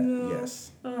 Manifest that.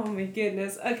 Yes. Oh my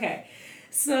goodness. Okay.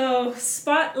 So,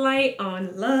 spotlight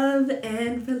on love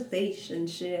and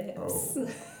relationships. Oh.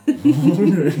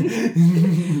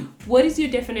 What is your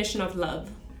definition of love?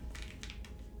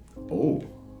 Oh,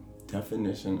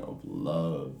 definition of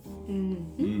love.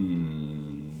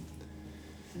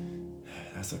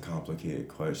 That's a complicated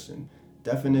question.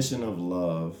 Definition of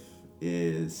love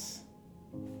is,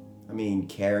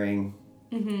 caring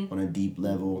on a deep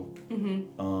level,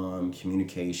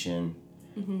 communication,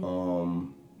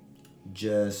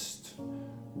 just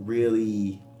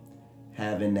really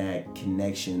having that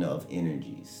connection of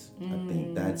energies. I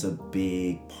think that's a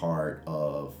big part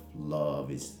of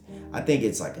love. I think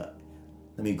it's like let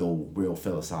me go real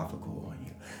philosophical on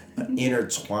you, an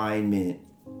intertwinement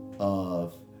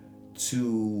of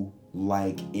two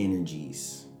like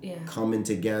energies coming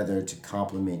together to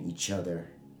complement each other.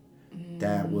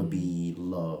 That would be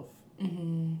love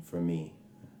for me.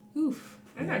 Oof,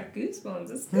 I got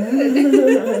goosebumps. It's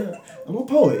good. I'm a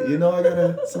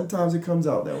poet, sometimes it comes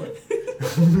out that way.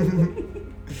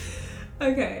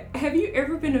 Okay, have you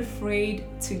ever been afraid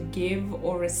to give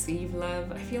or receive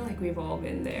love? I feel like we've all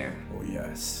been there.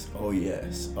 Oh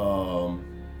yes.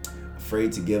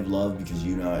 Afraid to give love because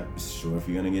you're not sure if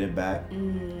you're gonna get it back.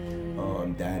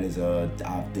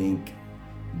 I think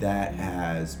that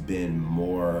has been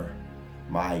more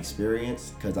my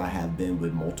experience, because I have been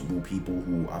with multiple people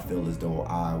who I feel as though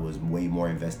I was way more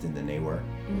invested than they were.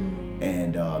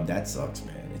 And that sucks,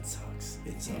 man. It sucks.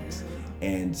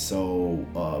 And so,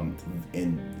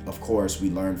 and of course, we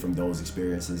learn from those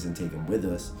experiences and take them with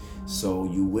us. So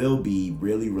you will be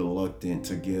really reluctant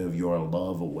to give your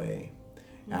love away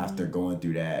after going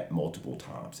through that multiple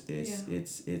times.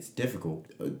 It's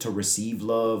difficult to receive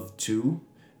love too,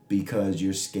 because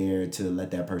you're scared to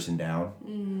let that person down.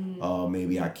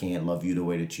 Maybe I can't love you the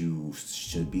way that you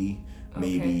should be.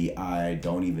 Maybe I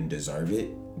don't even deserve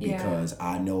it because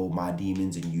I know my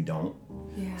demons and you don't.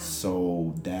 Yeah.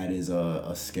 So that is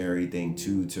a scary thing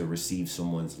too, to receive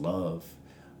someone's love.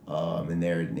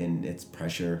 And it's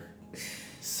pressure.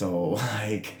 So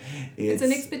like it's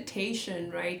an expectation,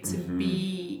 right? To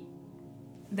be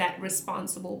that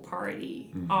responsible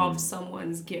party of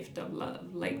someone's gift of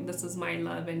love. Like, this is my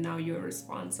love and now you're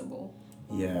responsible.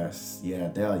 Yes.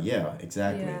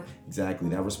 Exactly.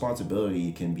 That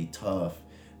responsibility can be tough,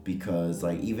 because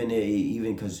like even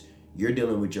because you're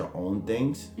dealing with your own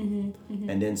things,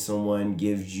 and then someone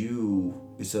gives you,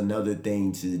 it's another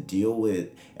thing to deal with.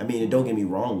 I mean, and don't get me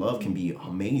wrong, love can be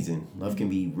amazing. Love can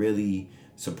be really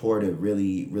supportive,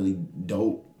 really, really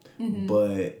dope.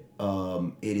 But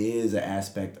it is an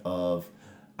aspect of,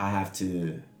 I have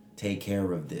to take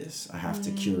care of this. I have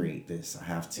to curate this. I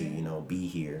have to, be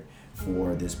here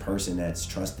for this person that's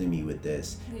trusting me with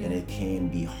this. And it can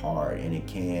be hard, and it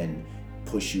can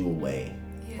push you away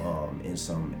in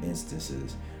some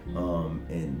instances.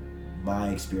 And my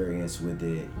experience with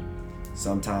it,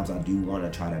 sometimes I do want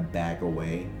to try to back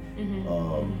away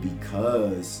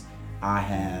because I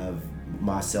have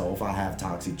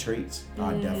toxic traits.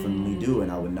 I definitely do,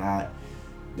 and I would not,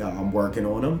 I'm working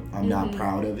on them. I'm not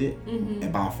proud of it,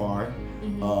 and by far.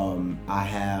 I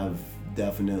have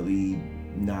definitely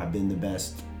not been the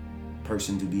best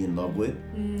person to be in love with,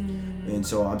 and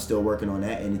so I'm still working on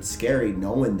that, and it's scary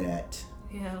knowing that,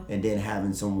 and then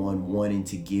having someone wanting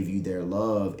to give you their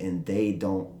love and they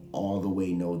don't all the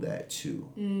way know that too.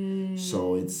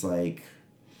 So it's like,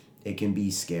 it can be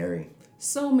scary.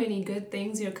 So many good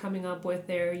things you're coming up with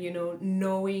there,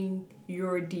 knowing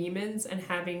your demons and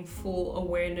having full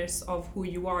awareness of who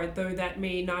you are. Though that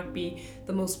may not be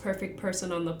the most perfect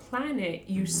person on the planet,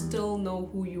 you still know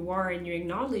who you are, and you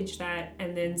acknowledge that,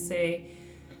 and then say,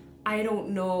 I don't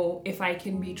know if I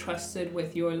can be trusted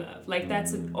with your love. Like,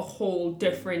 that's a whole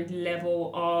different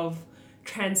level of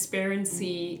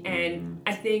transparency. And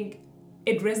I think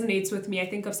it resonates with me. I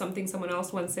think of something someone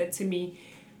else once said to me: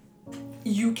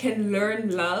 you can learn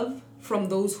love from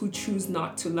those who choose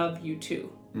not to love you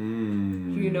too.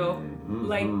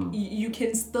 Like, you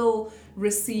can still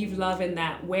receive love in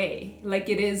that way. Like,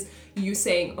 it is you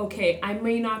saying, okay, I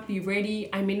may not be ready,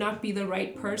 I may not be the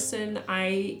right person,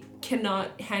 I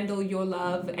cannot handle your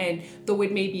love, and though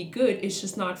it may be good, it's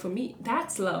just not for me.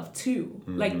 That's love too.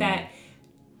 Like, that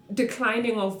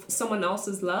declining of someone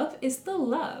else's love is still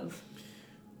love.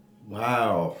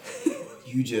 Wow.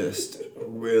 You just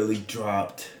really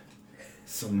dropped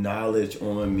some knowledge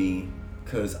on me,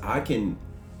 because I can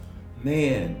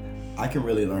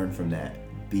really learn from that,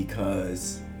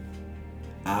 because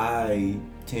I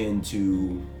tend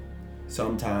to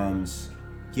sometimes,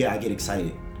 I get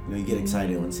excited. You get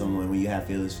excited when you have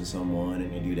feelings for someone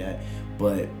and they do that,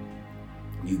 but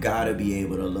you gotta be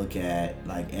able to look at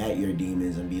your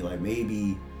demons and be like,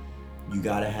 maybe you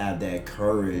gotta have that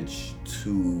courage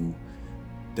to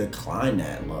decline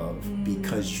that love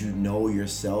because you know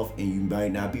yourself and you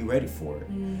might not be ready for it.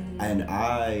 And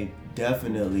I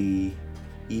definitely,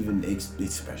 even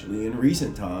especially in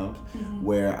recent times,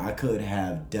 where I could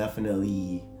have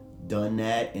definitely done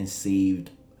that and saved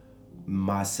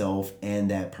myself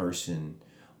and that person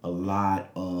a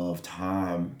lot of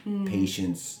time,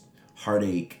 patience,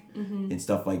 heartache, and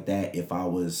stuff like that if I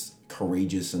was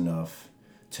courageous enough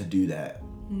to do that.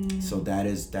 So that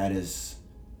is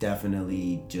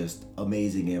definitely just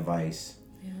amazing advice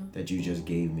that you just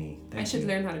gave me. I should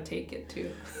learn how to take it too.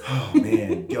 Oh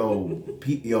man,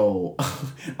 yo,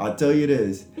 I'll tell you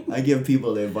this. I give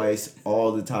people advice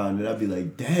all the time, and I'll be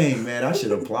like, dang man, I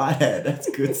should apply that. That's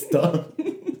good stuff.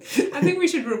 I think we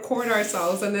should record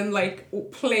ourselves and then like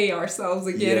play ourselves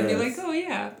again and be like, Yes. oh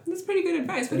yeah, that's pretty good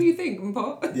advice. What do you think,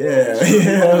 Paul? Yeah,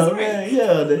 That's right. man,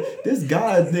 yeah. This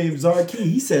guy named Zarki,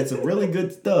 he said some really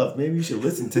good stuff. Maybe you should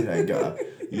listen to that guy.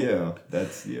 Yeah,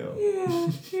 that's Yeah,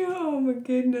 oh my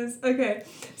goodness. Okay,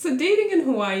 so dating in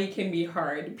Hawaii can be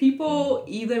hard. People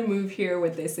either move here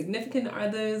with their significant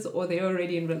others or they're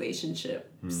already in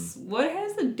relationships. What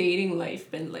has the dating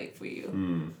life been like for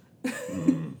you?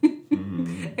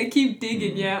 I keep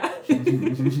digging, yeah.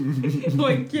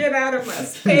 Like, get out of my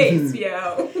space,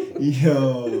 yo.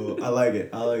 Yo, I like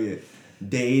it.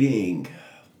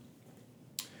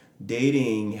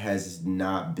 Dating has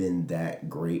not been that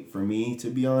great for me, to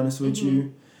be honest with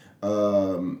you.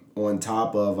 On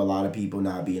top of a lot of people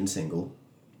not being single,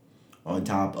 on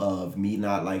top of me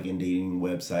not liking dating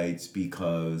websites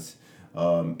because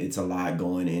it's a lot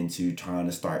going into trying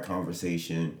to start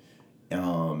conversation,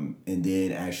 and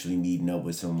then actually meeting up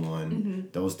with someone.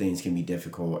 Those things can be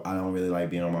difficult. I don't really like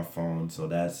being on my phone, so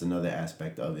that's another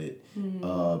aspect of it.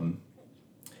 On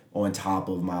top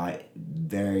of my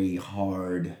very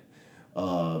hard,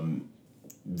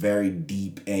 very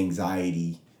deep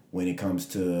anxiety when it comes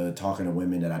to talking to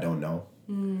women that I don't know.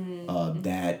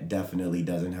 That definitely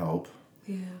doesn't help.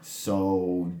 Yeah.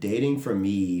 So dating for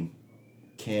me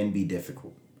can be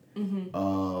difficult.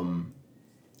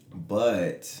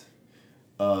 But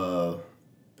I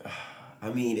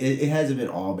mean, it hasn't been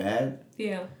all bad.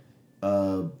 Yeah.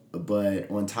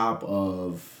 But on top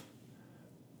of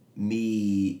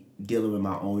me dealing with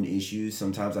my own issues,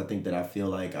 sometimes I think that I feel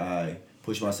like I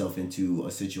push myself into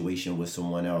a situation with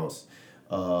someone else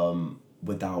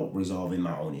without resolving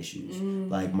my own issues.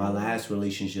 Like my last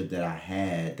relationship that I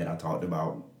had that I talked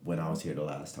about when I was here the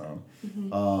last time,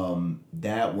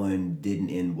 that one didn't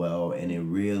end well, and it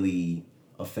really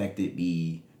affected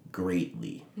me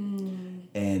greatly.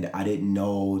 And I didn't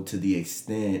know to the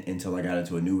extent until I got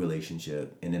into a new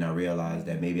relationship, and then I realized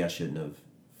that maybe I shouldn't have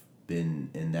been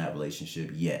in that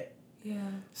relationship yet. Yeah.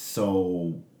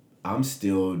 So I'm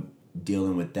still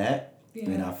dealing with that. Yeah.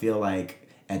 And I feel like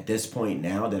at this point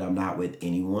now that I'm not with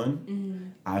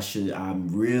anyone, I'm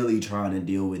really trying to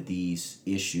deal with these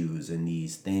issues and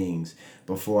these things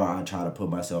before I try to put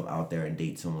myself out there and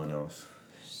date someone else.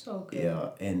 So good.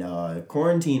 Yeah. And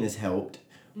quarantine has helped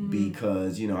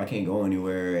because, I can't go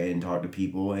anywhere and talk to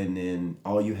people, and then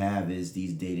all you have is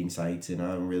these dating sites, and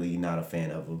I'm really not a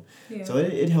fan of them. Yeah. So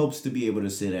it helps to be able to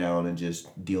sit down and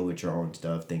just deal with your own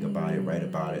stuff, think about it, write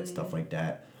about it, stuff like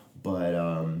that. But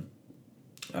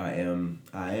I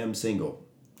am single.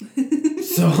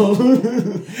 So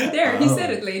There, he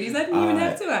said it, ladies. I didn't even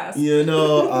have to ask. I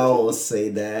will say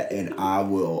that, and I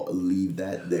will leave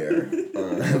that there.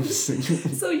 I'm single.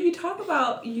 So you talk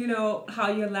about,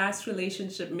 how your last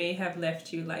relationship may have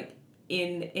left you like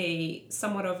in a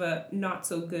somewhat of a not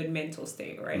so good mental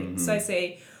state, right? So I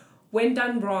say, when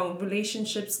done wrong,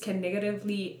 relationships can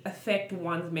negatively affect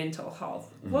one's mental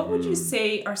health. What would you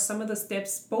say are some of the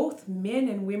steps both men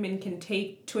and women can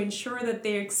take to ensure that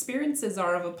their experiences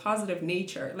are of a positive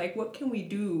nature? Like, what can we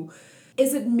do?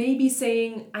 Is it maybe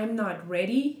saying, I'm not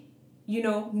ready?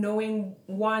 Knowing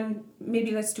one,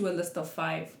 maybe let's do a list of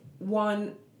 5.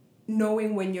 1,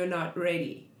 knowing when you're not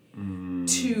ready.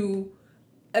 2,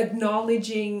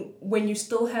 acknowledging when you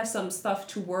still have some stuff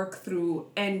to work through,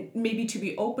 and maybe to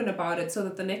be open about it so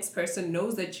that the next person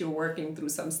knows that you're working through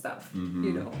some stuff. Hit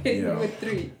me with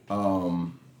 3.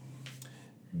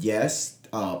 Yes,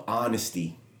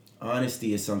 honesty.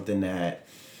 Honesty is something that,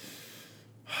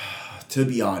 to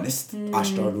be honest, I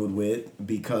struggled with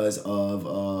because of,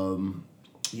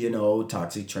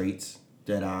 toxic traits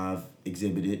that I've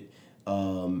exhibited.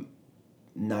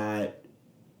 Not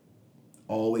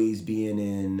always being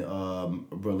in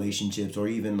relationships or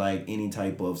even like any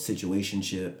type of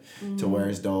situationship to where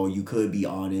as though you could be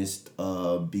honest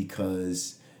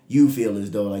because you feel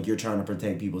as though like you're trying to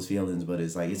protect people's feelings, but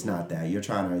it's like it's not that. You're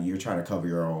trying to cover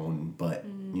your own butt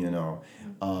you know.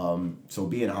 So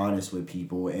being honest with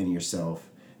people and yourself,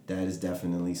 that is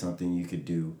definitely something you could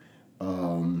do.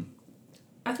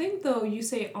 I think though you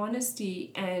say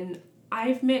honesty, and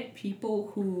I've met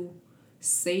people who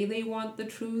say they want the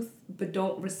truth but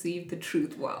don't receive the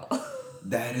truth well.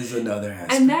 That is another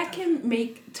aspect. And that can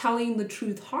make telling the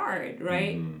truth hard,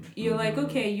 right? You're like,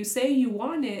 okay, you say you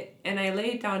want it, and I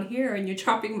lay it down here, and you're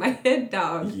chopping my head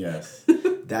down. Yes,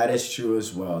 that is true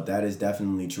as well. That is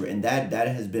definitely true. And that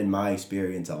has been my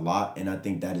experience a lot. And I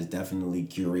think that has definitely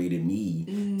curated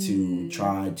me to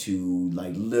try to,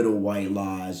 like, little white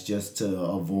lies just to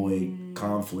avoid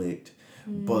conflict.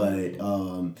 But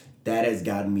that has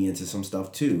gotten me into some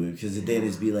stuff too, because then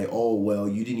it's be like, oh, well,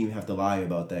 you didn't even have to lie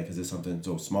about that because it's something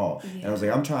so small. And I was like,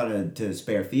 I'm trying to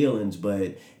spare feelings,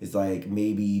 but it's like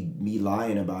maybe me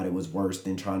lying about it was worse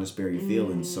than trying to spare your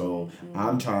feelings. So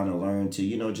I'm trying to learn to,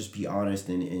 you know, just be honest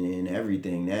in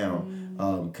everything now.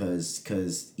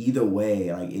 Cause either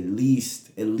way, like at least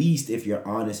if you're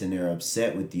honest and they're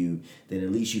upset with you, then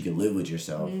at least you can live with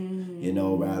yourself, you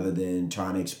know, rather than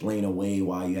trying to explain away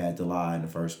why you had to lie in the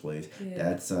first place.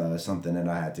 That's something that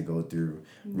I had to go through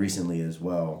recently as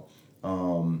well.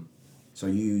 So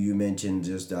you mentioned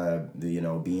just you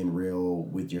know, being real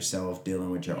with yourself,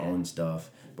 dealing with your own stuff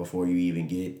before you even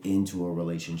get into a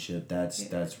relationship.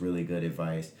 That's really good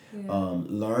advice.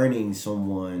 Learning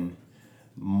someone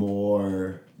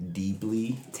more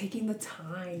deeply, Taking the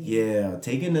time.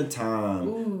 Taking the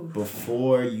time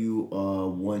before you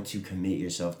want to commit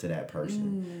yourself to that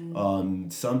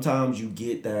person. Sometimes you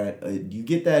get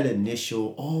that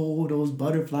initial, oh, those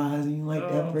butterflies, and you like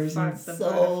that person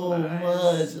so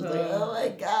much. It's like, oh my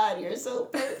God, you're so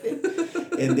perfect.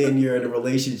 And then you're in a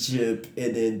relationship,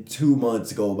 and then 2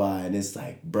 months go by, and it's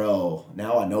like, bro,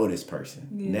 now I know this person.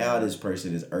 Now this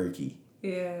person is irky.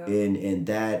 Yeah. And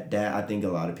that I think a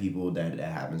lot of people, that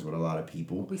happens with a lot of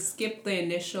people. We skip the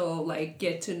initial, like,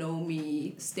 get to know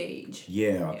me stage.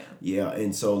 Yeah.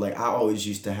 And so, like, I always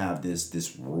used to have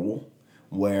this rule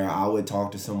where I would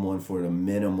talk to someone for the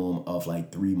minimum of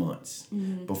like 3 months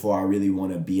before I really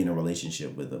want to be in a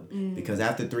relationship with them. Because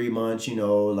after 3 months, you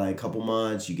know, like a couple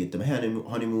months, you get the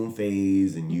honeymoon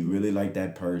phase and you really like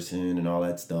that person and all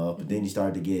that stuff. But then you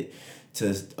start to get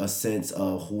to a sense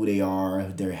of who they are,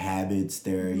 their habits,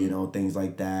 their, you know, things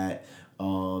like that.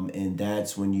 And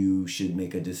that's when you should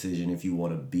make a decision if you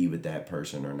want to be with that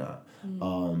person or not.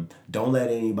 Don't let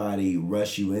anybody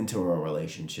rush you into a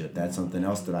relationship. That's something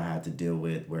else that I had to deal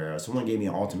with, where someone gave me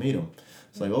an ultimatum.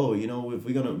 It's like, oh, you know, if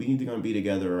we either gonna be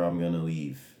together or I'm gonna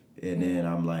leave. And then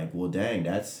I'm like, well, dang,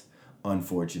 that's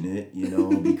unfortunate, you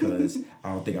know, because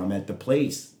I don't think I'm at the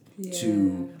place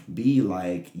to be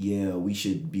like, yeah, we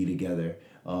should be together.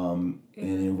 And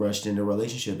then rushed into a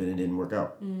relationship and it didn't work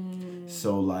out.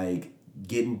 So like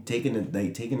taking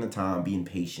the time, being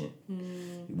patient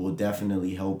will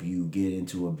definitely help you get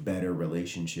into a better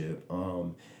relationship.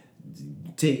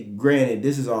 Granted,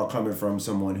 this is all coming from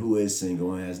someone who is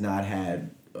single and has not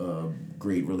had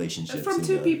great relationships. From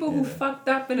two people who fucked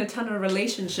up in a ton of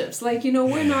relationships. Like, you know,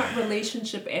 we're not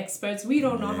relationship experts. We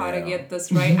don't know how to get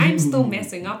this right. I'm still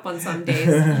messing up on some days,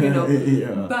 you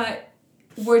know. But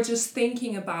we're just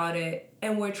thinking about it,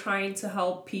 and we're trying to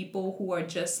help people who are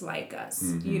just like us,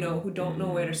 you know, who don't know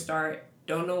where to start,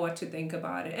 don't know what to think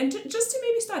about it. And just to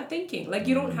maybe start thinking. Like,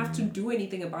 you don't have to do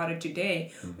anything about it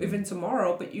today, or even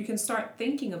tomorrow, but you can start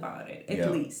thinking about it,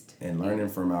 at least. And learning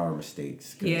from our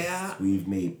mistakes. 'Cause we've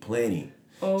made plenty.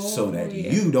 Oh, so that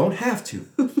you don't have to.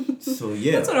 So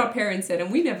that's what our parents said,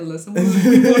 and we never listened.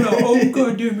 We want our own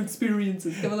goddamn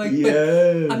experiences. They were like,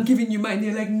 but I'm giving you mine.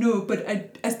 They're like, no, but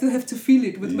I still have to feel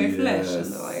it with my flesh.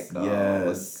 And they're like,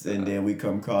 oh. And then we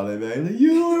come calling back, like,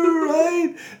 you were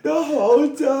right the whole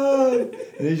time.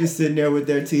 And they're just sitting there with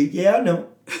their teeth. Yeah, I know.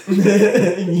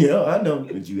 Yeah, I know.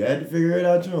 But you had to figure it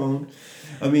out your own.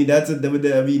 I mean, that's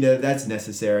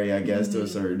necessary, I guess, to a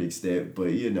certain extent.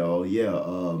 But, you know,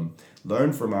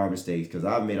 learn from our mistakes, because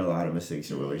I've made a lot of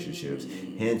mistakes in relationships,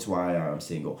 hence why I'm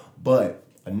single. But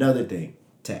another thing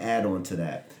to add on to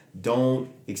that,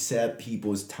 don't accept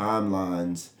people's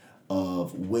timelines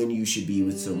of when you should be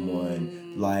with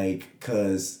someone. Like,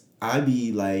 because I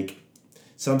be like,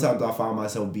 sometimes I find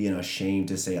myself being ashamed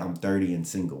to say I'm 30 and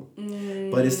single.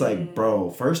 But it's like, bro,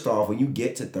 first off, when you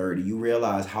get to 30, you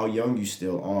realize how young you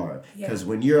still are. Because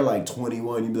when you're like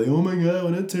 21, you be like, oh my God,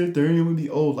 when I turn 30, I'm going to be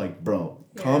old. Like, bro,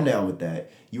 calm down with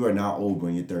that. You are not old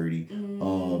when you're 30.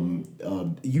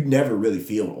 You never really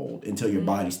feel old until your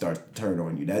body starts to turn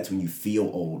on you. That's when you feel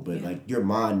old. But like, your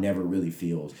mind never really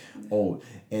feels old.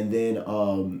 And then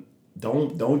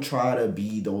don't try to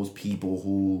be those people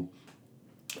who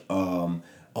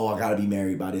oh, I gotta be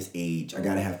married by this age. I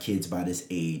gotta have kids by this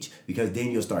age, because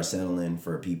then you'll start settling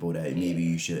for people that maybe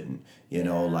you shouldn't. You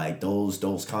know, like those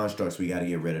constructs. We gotta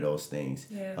get rid of those things.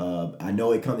 Yeah. I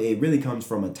know it really comes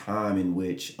from a time in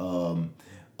which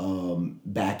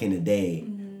back in the day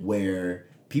where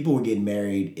people were getting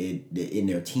married in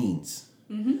their teens.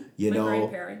 You My know,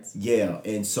 grandparents. yeah,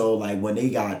 and so like when they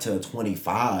got to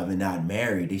 25 and not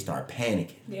married, they start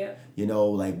panicking. Yeah. You know,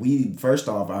 like first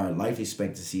off, our life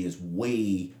expectancy is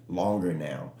way longer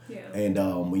now. Yeah.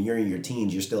 And when you're in your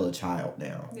teens, you're still a child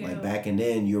now. Yeah. Like back in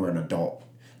then, you were an adult,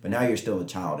 but now you're still a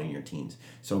child in your teens.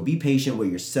 So be patient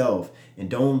with yourself, and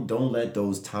don't let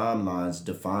those timelines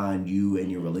define you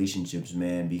and your relationships,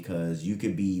 man, because you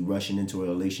could be rushing into a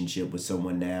relationship with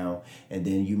someone now, and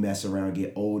then you mess around,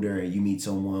 get older, and you meet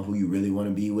someone who you really want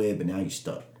to be with, but now you're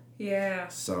stuck. Yeah.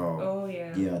 So, Oh,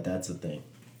 yeah. Yeah, that's a thing.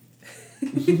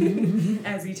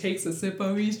 As he takes a sip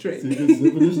of his drink. Take a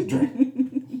sip of this drink.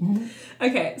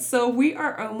 Okay, so we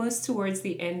are almost towards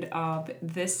the end of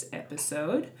this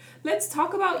episode. Let's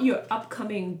talk about your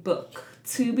upcoming book,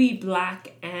 To Be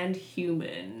Black and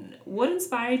Human. What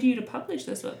inspired you to publish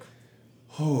this book?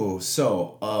 Oh,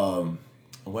 so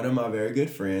one of my very good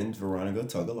friends, Veronica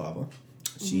Tugalava,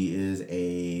 she is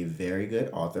a very good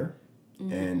author,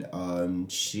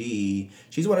 and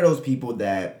she's one of those people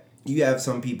that you have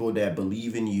some people that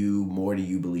believe in you more than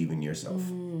you believe in yourself.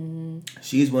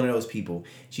 She's one of those people.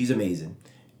 She's amazing,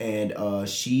 and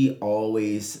she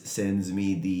always sends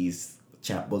me these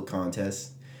chapbook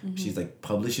contests. She's like,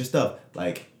 publish your stuff,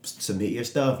 like submit your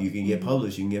stuff, you can get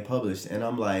published, and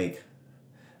I'm like,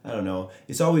 I don't know.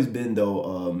 It's always been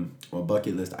though a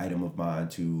bucket list item of mine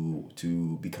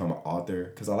to become an author,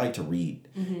 because I like to read,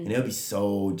 and it'll be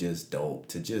so just dope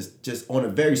to just on a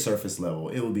very surface level.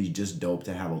 It would be just dope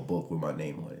to have a book with my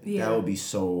name on it. Yeah. That would be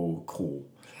so cool.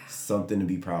 Yeah. Something to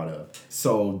be proud of.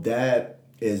 So that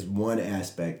is one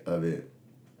aspect of it.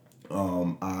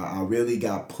 I really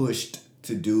got pushed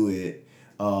to do it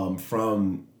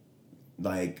from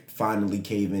like finally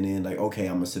caving in, like, okay,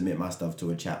 I'm gonna submit my stuff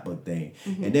to a chapbook thing.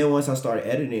 And then once I started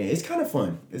editing it, it's kind of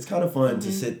fun. It's kind of fun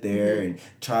to sit there and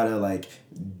try to like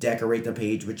decorate the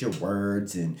page with your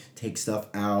words and take stuff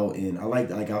out. And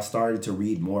I started to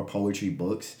read more poetry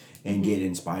books and get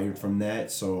inspired from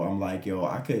that. So I'm like, yo,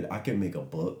 I could make a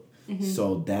book.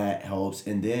 So that helps.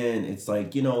 And then it's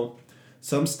like, you know,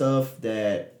 some stuff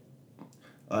that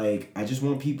like I just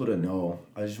want people to know.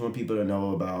 I just want people to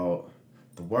know about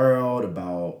the world,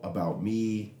 about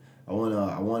me. I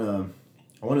wanna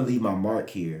leave my mark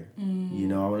here. You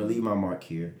know, I wanna leave my mark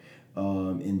here,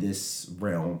 in this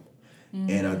realm.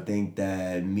 And I think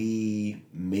that me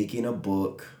making a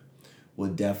book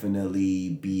would definitely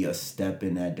be a step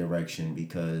in that direction,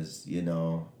 because, you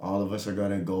know, all of us are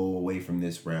gonna go away from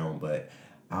this realm, but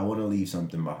I wanna leave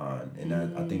something behind. And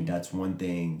I think that's one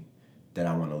thing that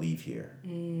I wanna leave here.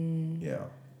 Yeah.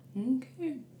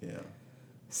 Okay. Yeah.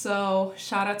 So,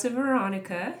 shout out to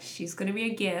Veronica. She's going to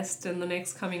be a guest in the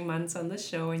next coming months on the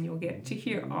show, and you'll get to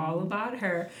hear all about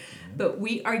her. But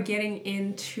we are getting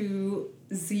into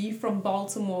Z from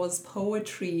Baltimore's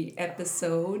poetry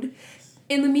episode.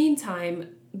 In the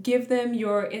meantime, give them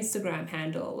your Instagram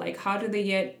handle. Like, how do they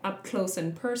get up close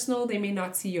and personal? They may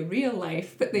not see your real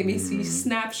life, but they may see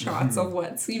snapshots of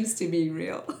what seems to be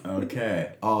real.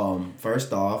 Okay.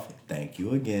 First off, thank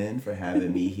you again for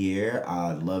having me here.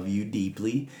 I love you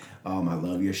deeply. I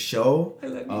love your show. I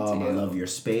love you too. I love your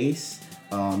space,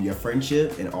 your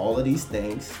friendship, and all of these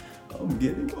things. I'm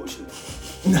getting emotional.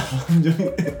 No, I'm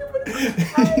joking.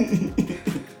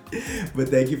 But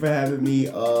thank you for having me.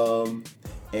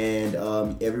 And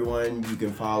everyone, you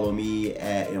can follow me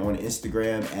on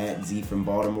Instagram at Z from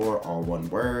Baltimore, all one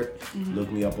word.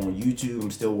 Look me up on YouTube.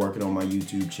 I'm still working on my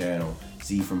YouTube channel,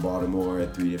 Z from Baltimore,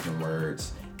 3 different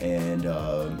words. And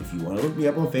if you want to look me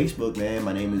up on Facebook, man,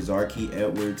 my name is Zarqui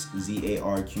Edwards,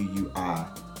 Zarqui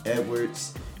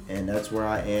Edwards, and that's where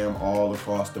I am all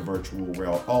across the virtual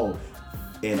realm. Oh,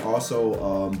 and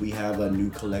also we have a new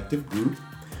collective group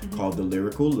called The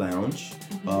Lyrical Lounge.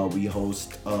 We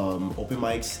host open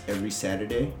mics every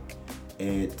Saturday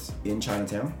in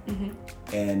Chinatown.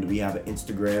 And we have an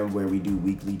Instagram where we do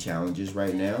weekly challenges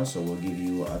right now. So we'll give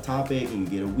you a topic and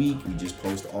you get a week. We just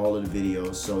post all of the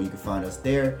videos. So you can find us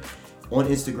there on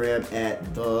Instagram at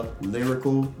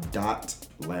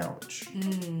thelyrical.lounge.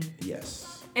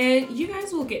 Yes. And you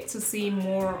guys will get to see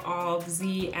more of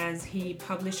Z as he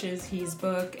publishes his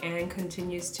book and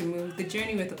continues to move. The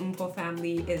journey with the Umpo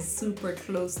family is super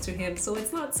close to him. So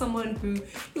it's not someone who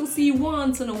you'll see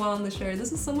once in a while on the show.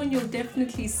 This is someone you'll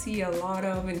definitely see a lot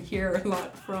of and hear a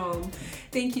lot from.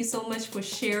 Thank you so much for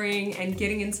sharing and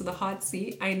getting into the hot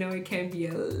seat. I know it can be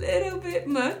a little bit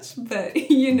much, but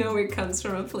you know it comes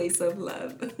from a place of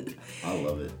love. I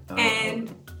love it.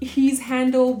 And his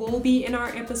handle will be in our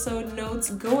episode notes.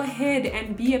 Go ahead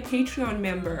and be a Patreon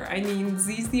member. I mean,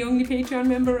 Z's the only Patreon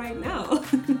member right now.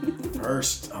 I'm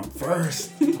first.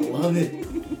 I love it.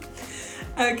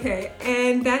 Okay,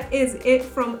 and that is it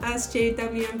from us,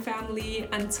 JWM family.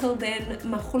 Until then,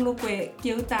 maholo kwe,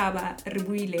 kiotaba,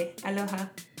 ribuile. Aloha.